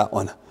amen to that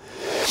one.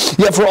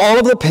 Yet for all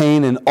of the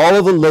pain and all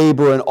of the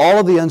labor and all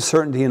of the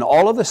uncertainty and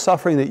all of the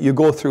suffering that you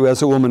go through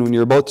as a woman when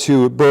you're about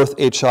to birth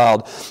a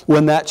child,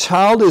 when that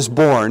child is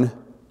born,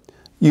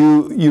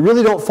 you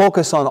really don't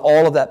focus on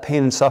all of that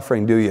pain and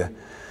suffering, do you?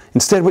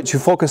 Instead, what you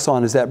focus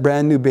on is that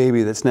brand new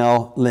baby that's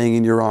now laying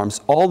in your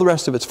arms. All the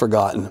rest of it's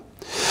forgotten.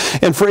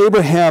 And for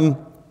Abraham,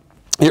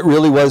 it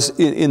really was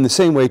in the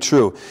same way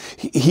true.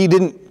 He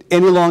didn't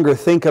any longer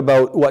think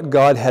about what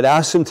God had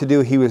asked him to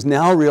do. He was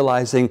now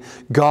realizing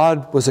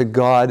God was a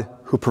God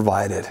who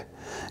provided.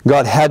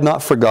 God had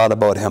not forgot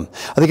about him.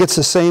 I think it's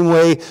the same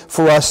way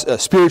for us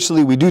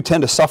spiritually. We do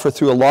tend to suffer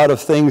through a lot of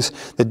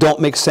things that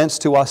don't make sense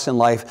to us in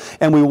life,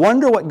 and we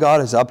wonder what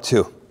God is up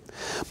to.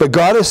 But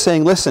God is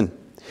saying, listen,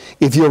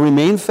 if you'll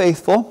remain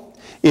faithful,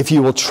 if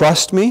you will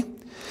trust me,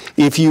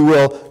 if you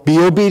will be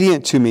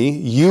obedient to me,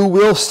 you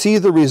will see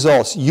the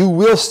results. You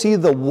will see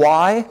the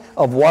why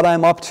of what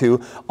I'm up to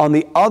on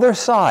the other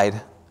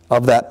side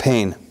of that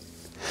pain.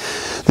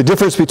 The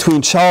difference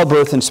between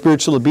childbirth and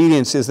spiritual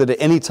obedience is that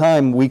at any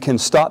time we can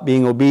stop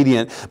being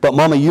obedient. But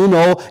Mama, you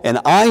know, and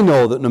I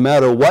know that no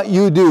matter what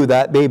you do,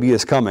 that baby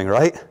is coming,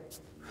 right?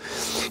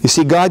 You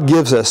see, God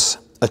gives us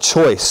a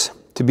choice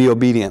to be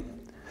obedient.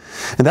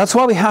 And that's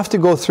why we have to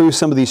go through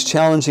some of these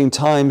challenging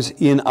times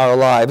in our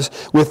lives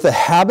with the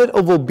habit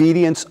of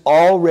obedience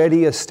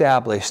already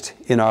established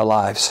in our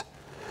lives.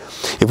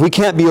 If we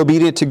can't be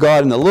obedient to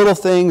God in the little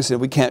things, if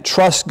we can't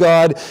trust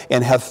God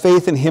and have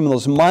faith in Him in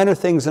those minor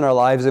things in our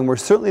lives, then we're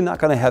certainly not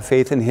going to have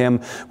faith in Him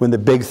when the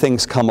big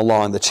things come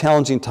along, the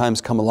challenging times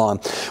come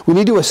along. We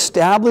need to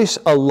establish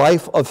a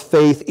life of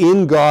faith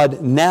in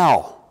God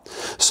now,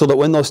 so that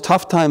when those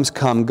tough times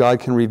come, God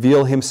can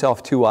reveal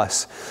Himself to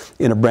us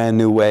in a brand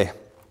new way.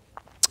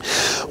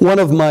 One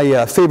of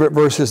my favorite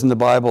verses in the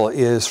Bible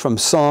is from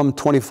Psalm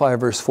 25,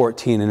 verse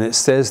 14, and it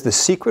says, "The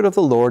secret of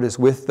the Lord is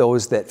with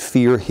those that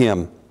fear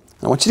Him."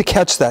 I want you to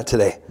catch that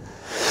today.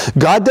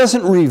 God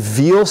doesn't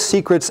reveal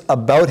secrets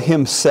about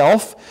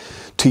Himself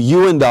to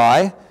you and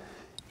I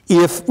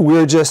if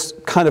we're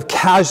just kind of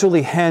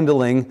casually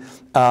handling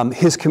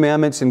His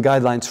commandments and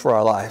guidelines for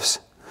our lives.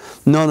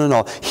 No, no,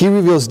 no. He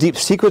reveals deep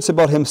secrets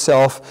about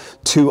Himself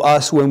to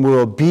us when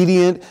we're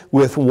obedient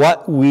with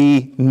what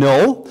we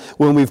know,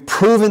 when we've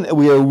proven that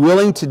we are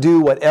willing to do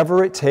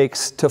whatever it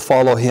takes to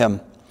follow Him.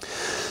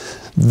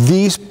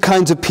 These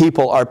kinds of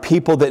people are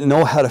people that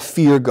know how to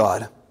fear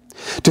God.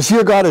 To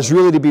fear God is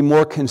really to be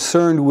more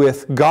concerned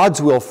with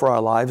God's will for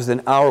our lives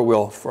than our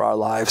will for our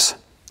lives.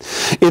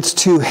 It's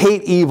to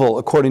hate evil,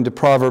 according to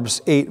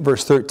Proverbs 8,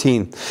 verse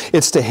 13.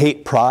 It's to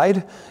hate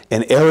pride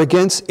and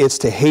arrogance. It's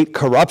to hate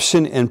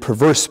corruption and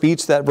perverse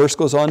speech, that verse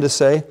goes on to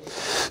say.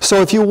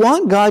 So if you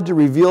want God to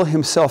reveal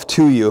Himself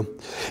to you,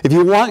 if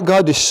you want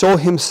God to show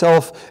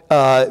Himself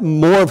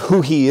more of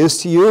who He is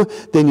to you,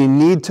 then you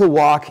need to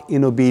walk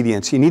in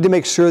obedience. You need to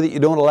make sure that you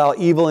don't allow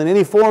evil in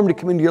any form to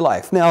come into your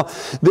life. Now,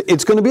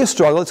 it's going to be a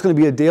struggle. It's going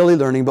to be a daily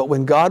learning. But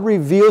when God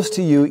reveals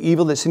to you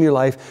evil that's in your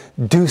life,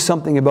 do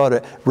something about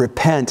it.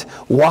 Repent.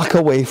 Walk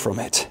away from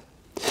it.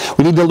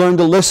 We need to learn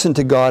to listen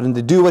to God and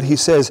to do what He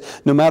says,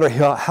 no matter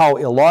how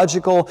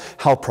illogical,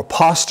 how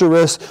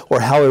preposterous,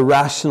 or how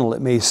irrational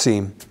it may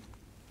seem.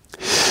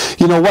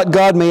 You know, what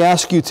God may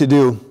ask you to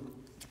do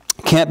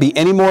can't be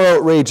any more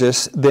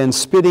outrageous than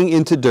spitting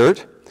into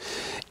dirt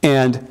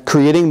and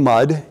creating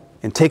mud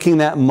and taking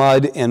that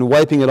mud and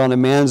wiping it on a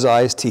man's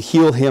eyes to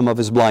heal him of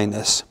his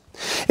blindness.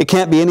 It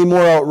can't be any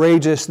more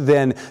outrageous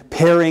than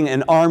paring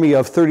an army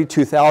of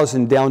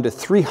 32,000 down to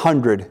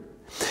 300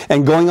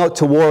 and going out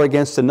to war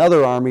against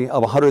another army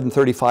of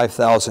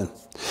 135,000.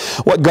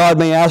 What God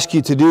may ask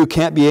you to do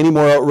can't be any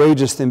more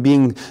outrageous than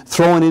being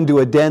thrown into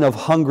a den of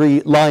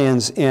hungry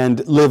lions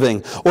and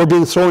living, or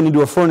being thrown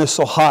into a furnace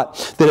so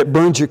hot that it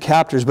burns your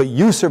captors, but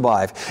you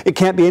survive. It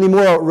can't be any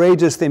more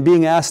outrageous than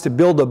being asked to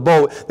build a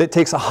boat that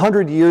takes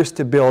 100 years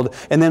to build,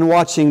 and then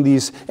watching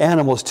these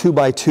animals 2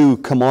 by 2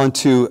 come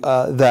onto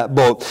that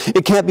boat.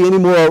 It can't be any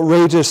more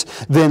outrageous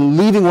than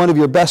leaving one of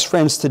your best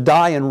friends to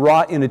die and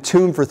rot in a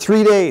tomb for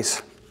 3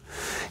 days.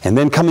 and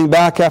then coming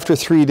back after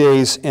 3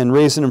 days and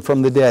raising him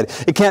from the dead.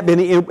 It can't be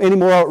any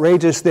more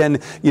outrageous than,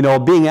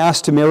 being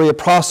asked to marry a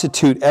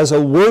prostitute as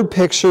a word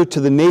picture to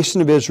the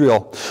nation of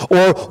Israel,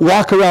 or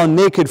walk around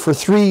naked for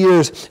 3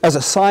 years as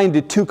a sign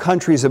to 2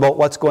 countries about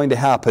what's going to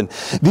happen.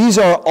 These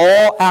are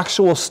all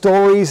actual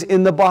stories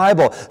in the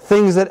Bible,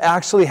 things that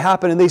actually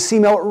happen, and they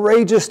seem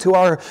outrageous to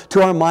our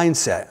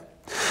mindset.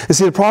 You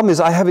see, the problem is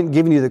I haven't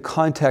given you the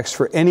context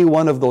for any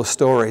one of those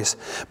stories.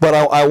 But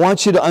I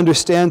want you to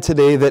understand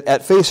today that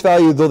at face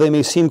value, though they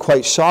may seem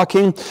quite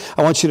shocking,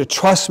 I want you to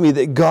trust me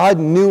that God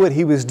knew what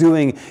he was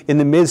doing in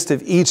the midst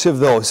of each of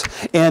those.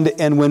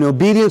 And when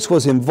obedience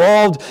was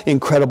involved,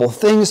 incredible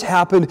things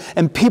happened,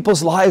 and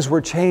people's lives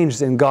were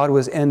changed, and God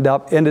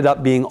ended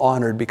up being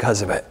honored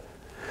because of it.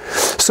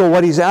 So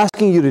what he's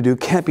asking you to do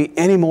can't be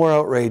any more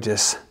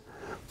outrageous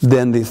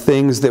than the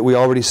things that we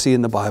already see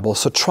in the Bible.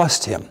 So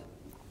trust him.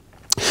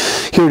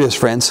 Here it is,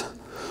 friends.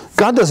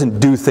 God doesn't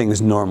do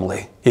things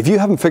normally. If you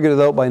haven't figured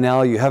it out by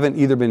now, you haven't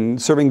either been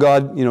serving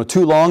God,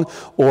 too long,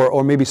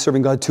 or maybe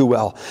serving God too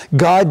well.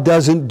 God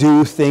doesn't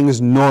do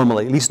things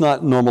normally, at least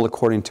not normal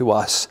according to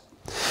us.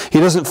 He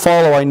doesn't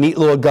follow our neat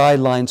little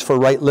guidelines for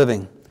right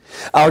living.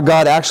 Our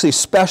God actually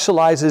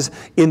specializes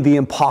in the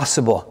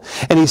impossible.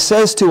 And he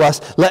says to us,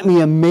 let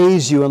me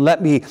amaze you and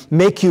let me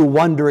make you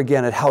wonder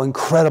again at how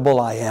incredible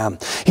I am.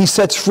 He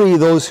sets free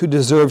those who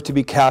deserve to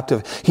be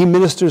captive. He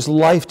ministers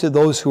life to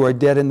those who are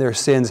dead in their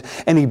sins.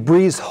 And he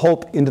breathes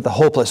hope into the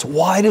hopeless.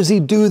 Why does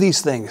he do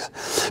these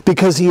things?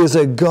 Because he is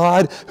a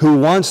God who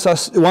wants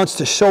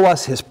to show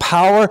us his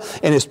power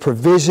and his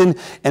provision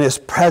and his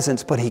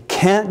presence. But he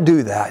can't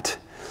do that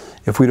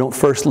if we don't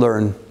first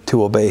learn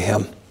to obey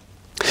him.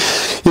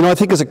 I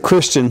think as a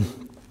Christian,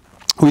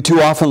 we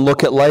too often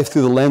look at life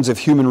through the lens of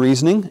human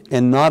reasoning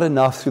and not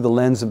enough through the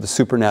lens of the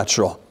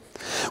supernatural.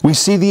 We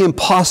see the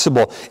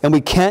impossible, and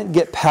we can't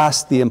get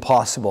past the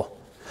impossible.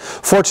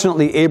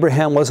 Fortunately,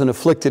 Abraham wasn't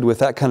afflicted with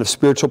that kind of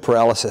spiritual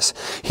paralysis.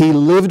 He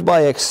lived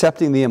by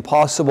accepting the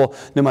impossible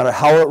no matter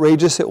how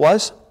outrageous it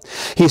was.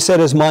 He set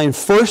his mind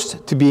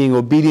first to being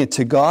obedient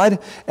to God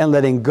and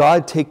letting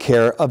God take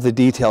care of the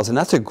details. And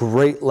that's a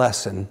great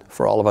lesson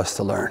for all of us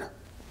to learn.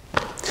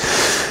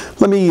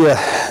 Let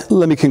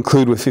me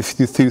conclude with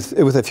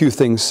a few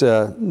things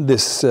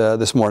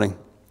this morning.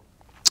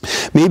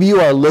 Maybe you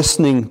are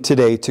listening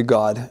today to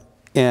God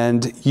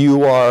and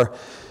you are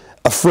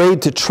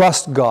afraid to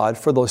trust God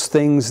for those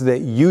things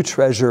that you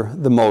treasure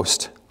the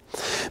most.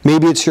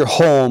 Maybe it's your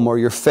home or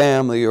your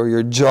family or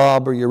your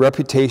job or your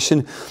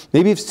reputation.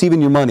 Maybe it's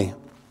even your money.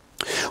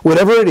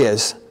 Whatever it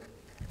is,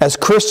 as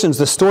Christians,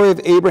 the story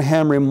of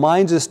Abraham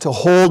reminds us to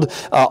hold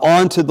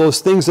on to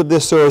those things of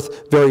this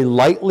earth very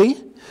lightly,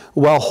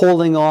 while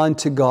holding on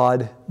to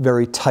God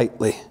very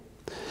tightly.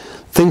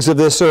 Things of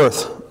this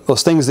earth,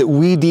 those things that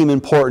we deem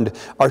important,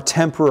 are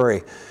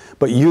temporary.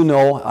 But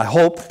I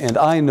hope, and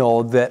I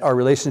know that our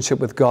relationship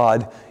with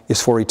God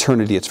is for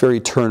eternity. It's very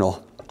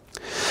eternal.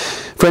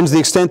 Friends, the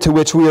extent to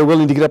which we are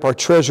willing to give up our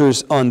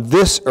treasures on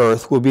this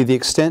earth will be the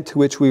extent to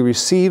which we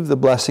receive the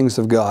blessings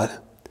of God.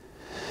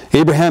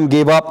 Abraham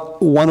gave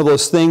up one of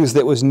those things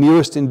that was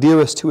nearest and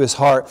dearest to his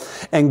heart,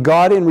 and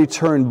God in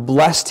return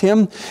blessed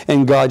him,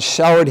 and God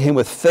showered him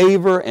with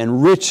favor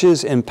and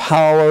riches and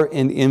power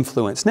and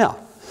influence. Now,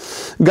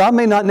 God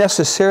may not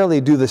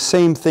necessarily do the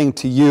same thing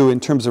to you in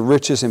terms of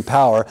riches and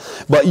power,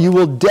 but you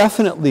will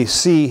definitely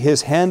see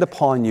his hand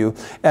upon you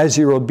as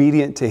you're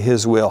obedient to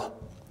his will.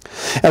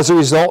 As a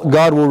result,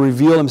 God will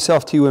reveal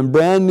himself to you in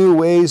brand new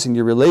ways, and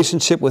your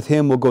relationship with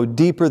him will go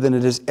deeper than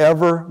it has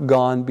ever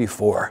gone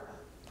before.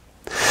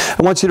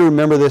 I want you to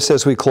remember this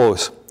as we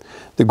close.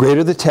 The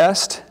greater the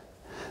test,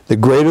 the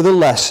greater the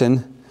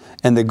lesson,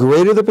 and the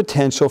greater the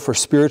potential for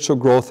spiritual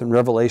growth and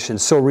revelation.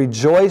 So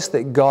rejoice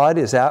that God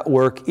is at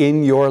work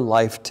in your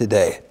life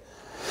today.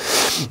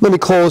 Let me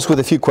close with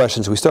a few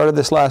questions. We started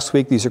this last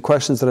week. These are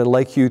questions that I'd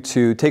like you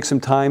to take some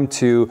time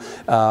to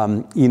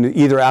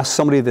either ask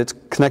somebody that's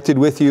connected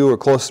with you or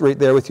close right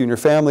there with you in your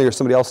family, or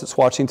somebody else that's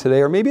watching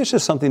today, or maybe it's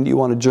just something that you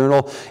want to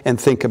journal and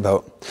think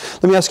about.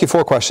 Let me ask you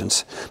 4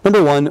 questions.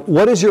 Number 1,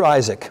 what is your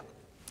Isaac?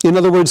 In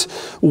other words,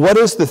 what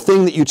is the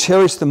thing that you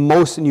cherish the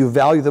most and you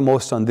value the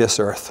most on this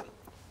earth?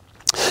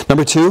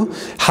 Number 2,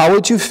 how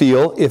would you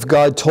feel if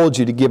God told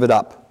you to give it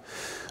up?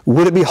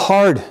 Would it be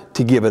hard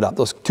to give it up?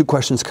 Those 2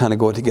 questions kind of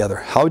go together.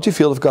 How would you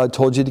feel if God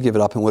told you to give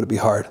it up, and would it be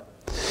hard?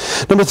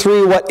 Number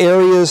 3, what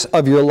areas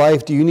of your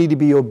life do you need to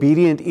be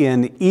obedient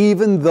in,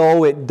 even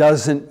though it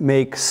doesn't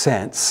make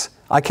sense?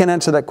 I can't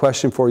answer that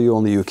question for you,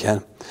 only you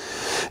can.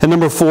 And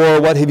number 4,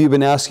 what have you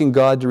been asking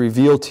God to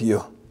reveal to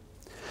you?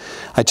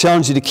 I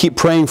challenge you to keep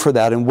praying for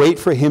that and wait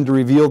for him to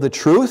reveal the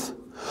truth,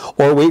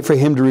 or wait for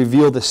him to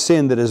reveal the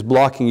sin that is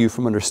blocking you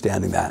from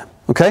understanding that.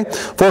 Okay?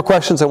 4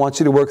 questions I want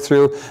you to work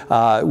through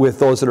with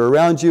those that are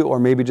around you, or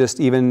maybe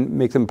just even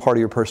make them part of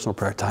your personal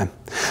prayer time.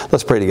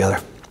 Let's pray together.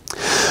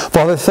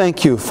 Father,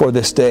 thank you for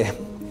this day.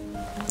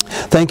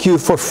 Thank you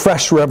for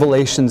fresh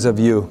revelations of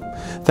you.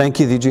 Thank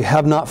you that you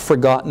have not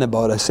forgotten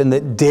about us and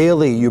that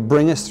daily you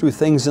bring us through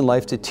things in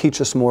life to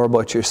teach us more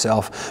about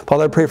yourself.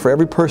 Father, I pray for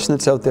every person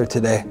that's out there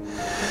today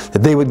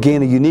that they would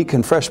gain a unique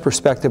and fresh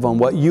perspective on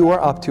what you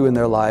are up to in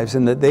their lives,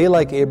 and that they,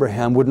 like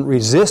Abraham, wouldn't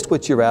resist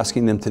what you're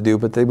asking them to do,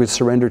 but they would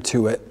surrender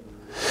to it.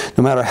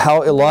 No matter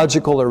how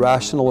illogical,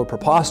 irrational, or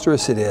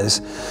preposterous it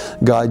is,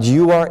 God,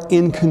 you are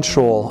in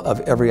control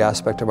of every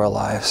aspect of our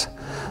lives.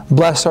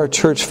 Bless our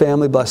church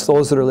family. Bless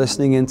those that are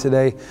listening in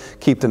today.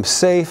 Keep them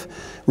safe.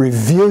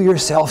 Reveal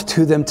yourself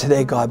to them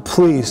today, God.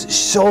 Please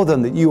show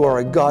them that you are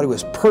a God who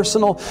is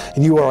personal,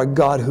 and you are a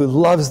God who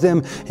loves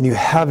them, and you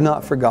have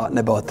not forgotten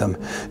about them.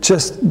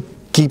 Just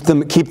keep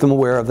them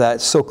aware of that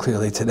so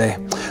clearly today.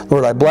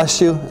 Lord, I bless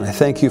you, and I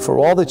thank you for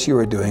all that you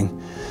are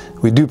doing.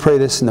 We do pray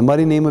this in the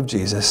mighty name of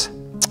Jesus.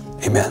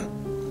 Amen.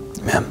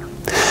 Amen.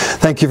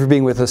 Thank you for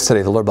being with us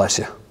today. The Lord bless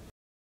you.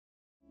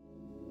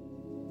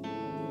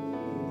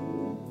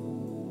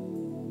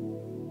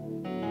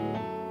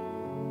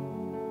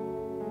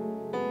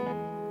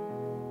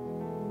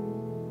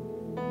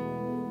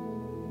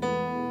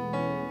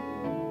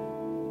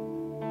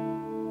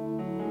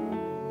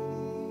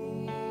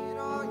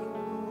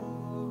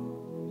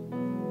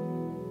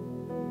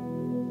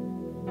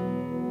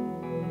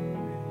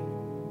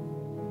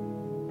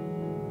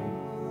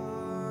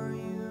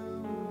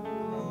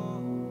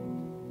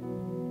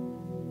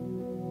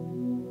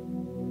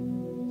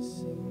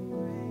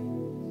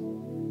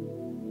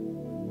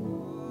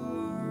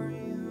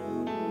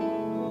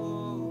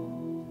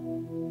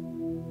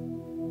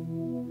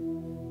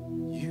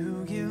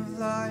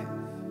 Life,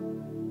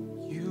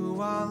 you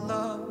are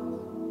love,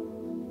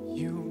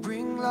 you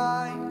bring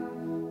light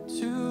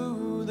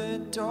to the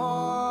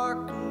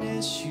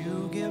darkness,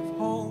 you give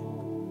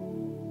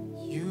hope,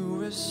 you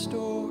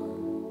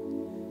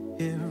restore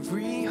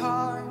every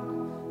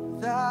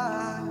heart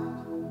that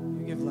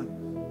you give life,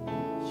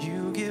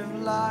 you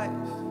give life,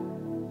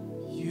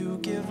 you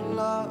give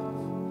love,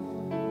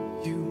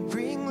 you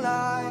bring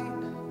light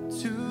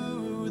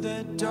to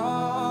the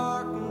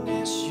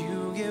darkness,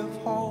 you give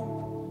hope.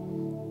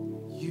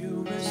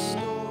 You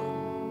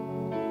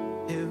restore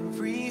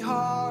every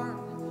heart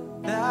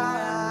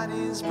that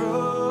is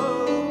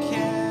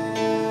broken.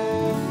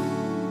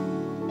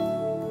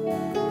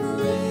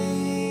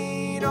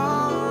 Great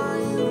are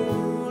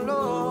you,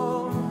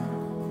 Lord.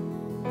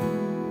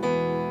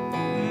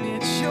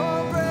 It's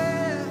your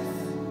breath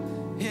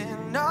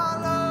in our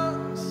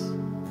lungs,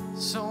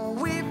 so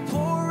we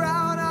pour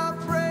out our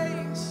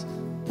praise,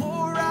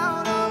 pour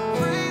out our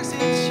praise.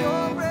 It's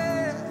your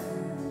breath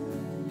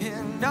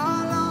in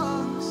our lungs.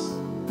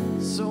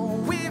 So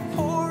we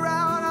pour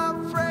out our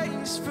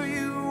praise for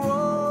you,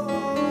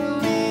 oh,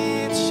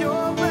 it's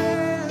your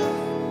breath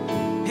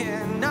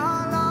in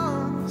our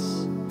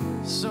lungs.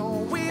 So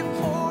we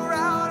pour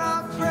out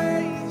our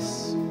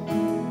praise,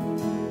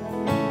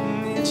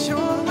 it's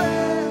your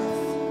breath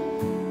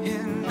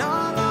in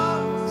our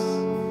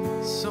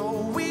lungs. So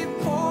we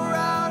pour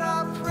out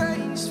our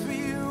praise for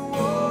you,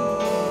 oh.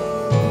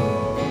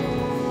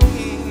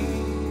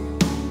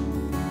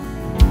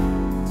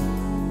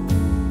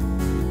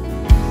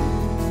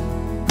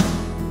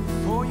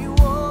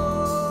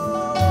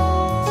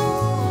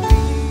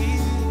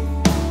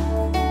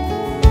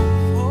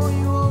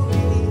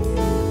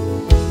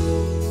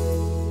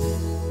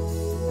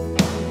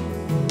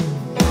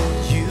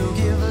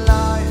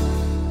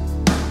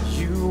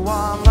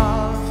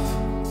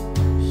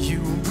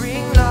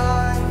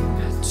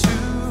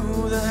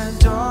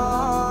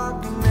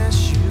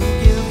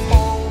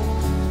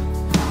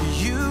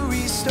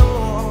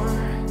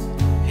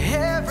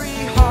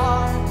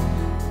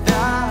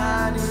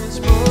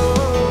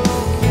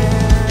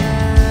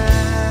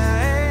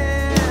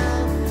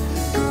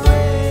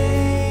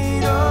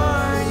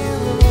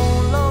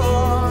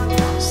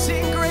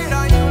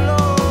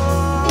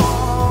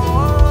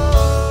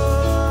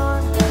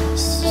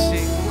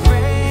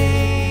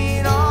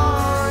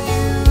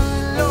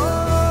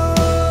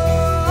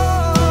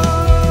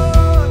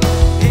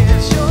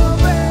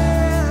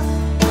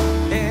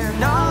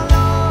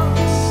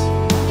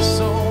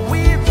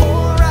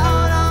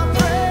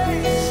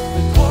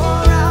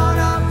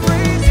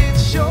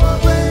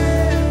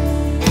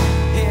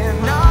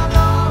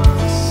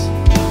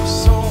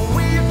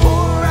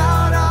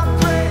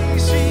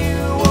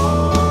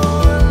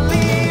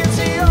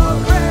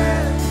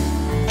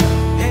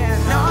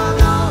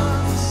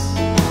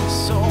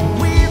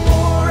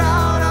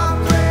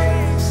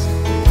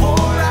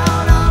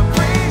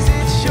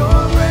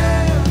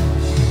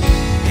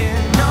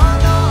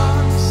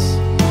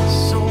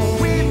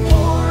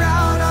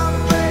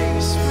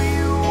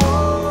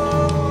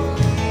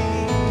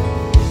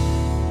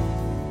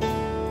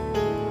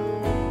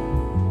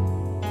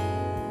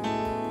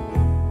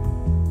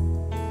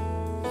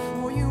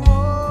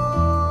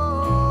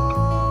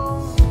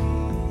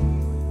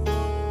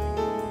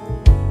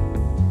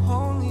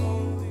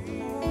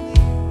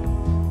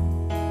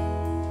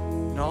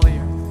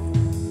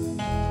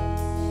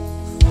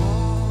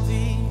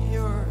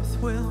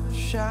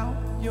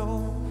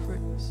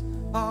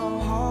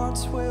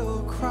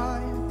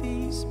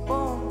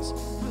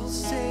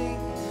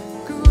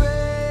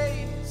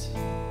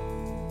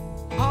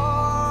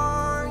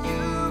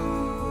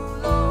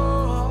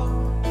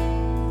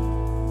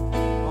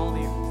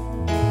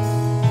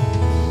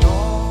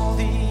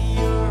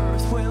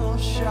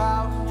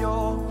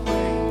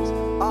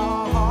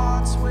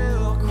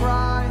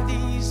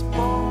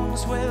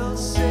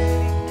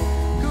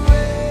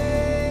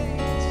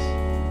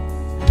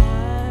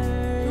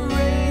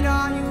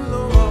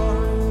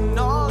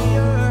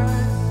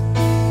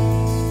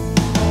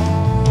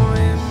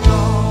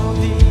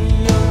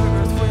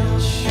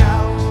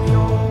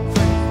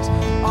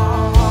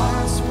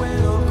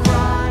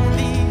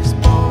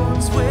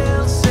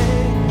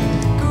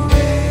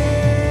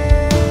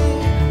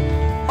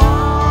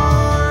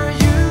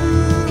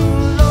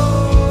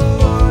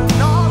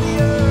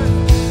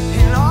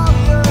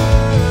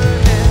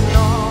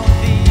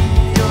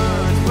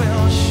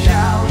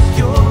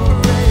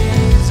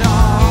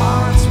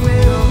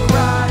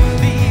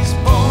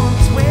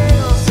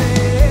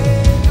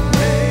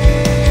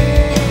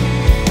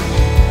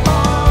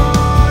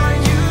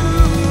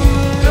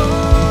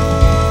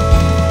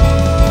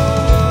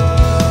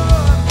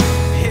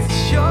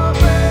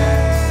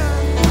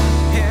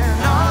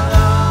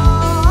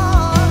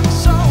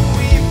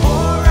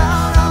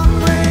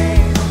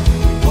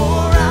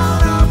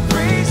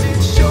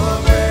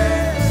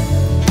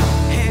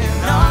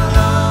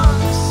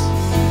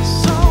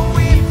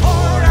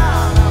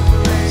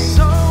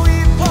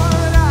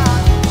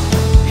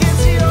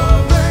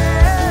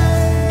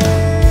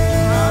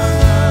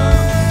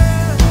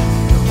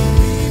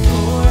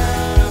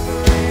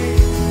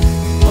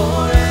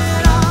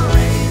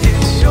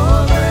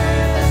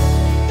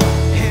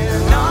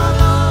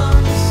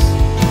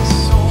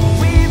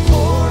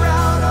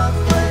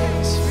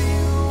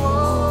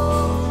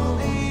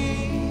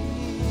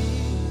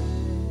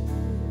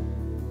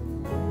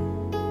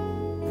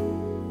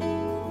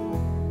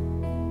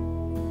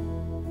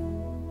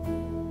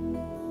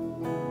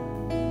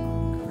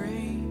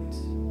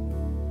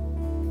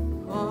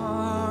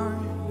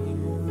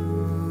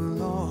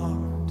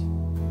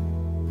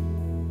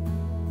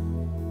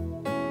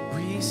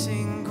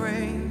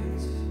 great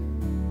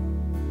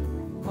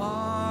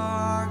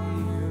are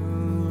you,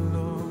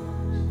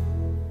 Lord.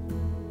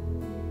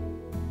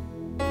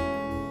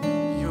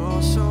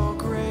 You're so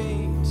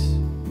great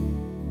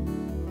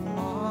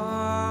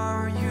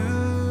are you,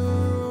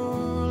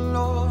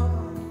 Lord.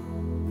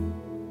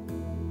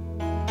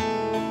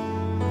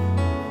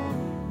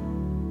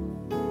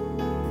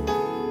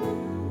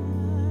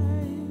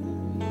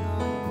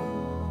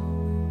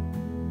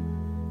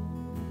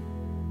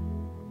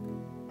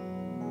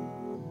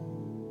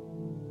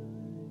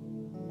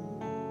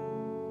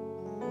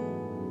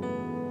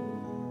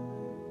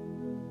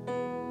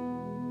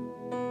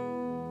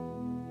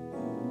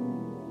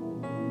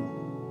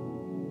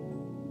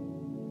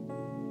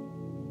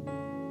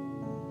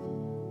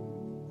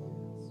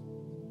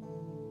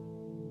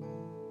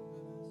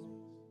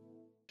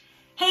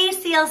 Hey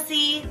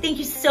CLC, thank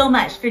you so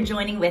much for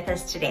joining with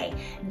us today.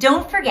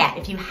 Don't forget,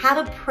 if you have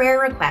a prayer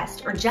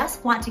request or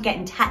just want to get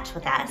in touch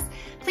with us,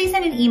 please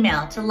send an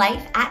email to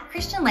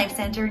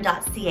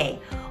life@christianlifecenter.ca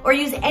or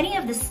use any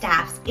of the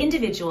staff's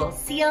individual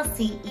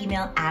CLC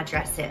email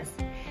addresses.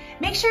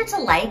 Make sure to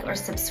like or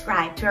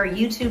subscribe to our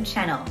YouTube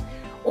channel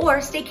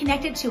or stay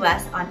connected to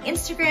us on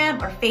Instagram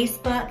or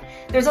Facebook.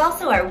 There's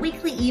also our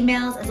weekly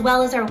emails as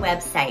well as our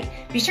website.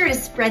 Be sure to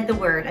spread the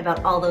word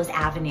about all those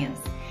avenues.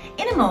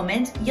 In a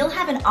moment, you'll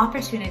have an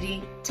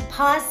opportunity to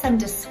pause some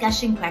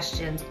discussion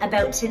questions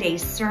about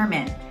today's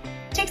sermon.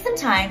 Take some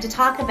time to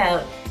talk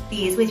about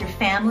these with your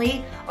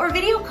family or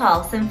video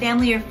call some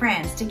family or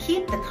friends to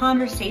keep the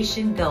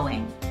conversation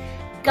going.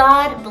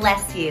 God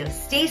bless you.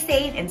 Stay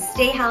safe and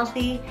stay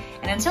healthy.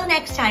 And until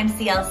next time,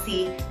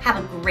 CLC, have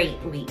a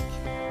great week.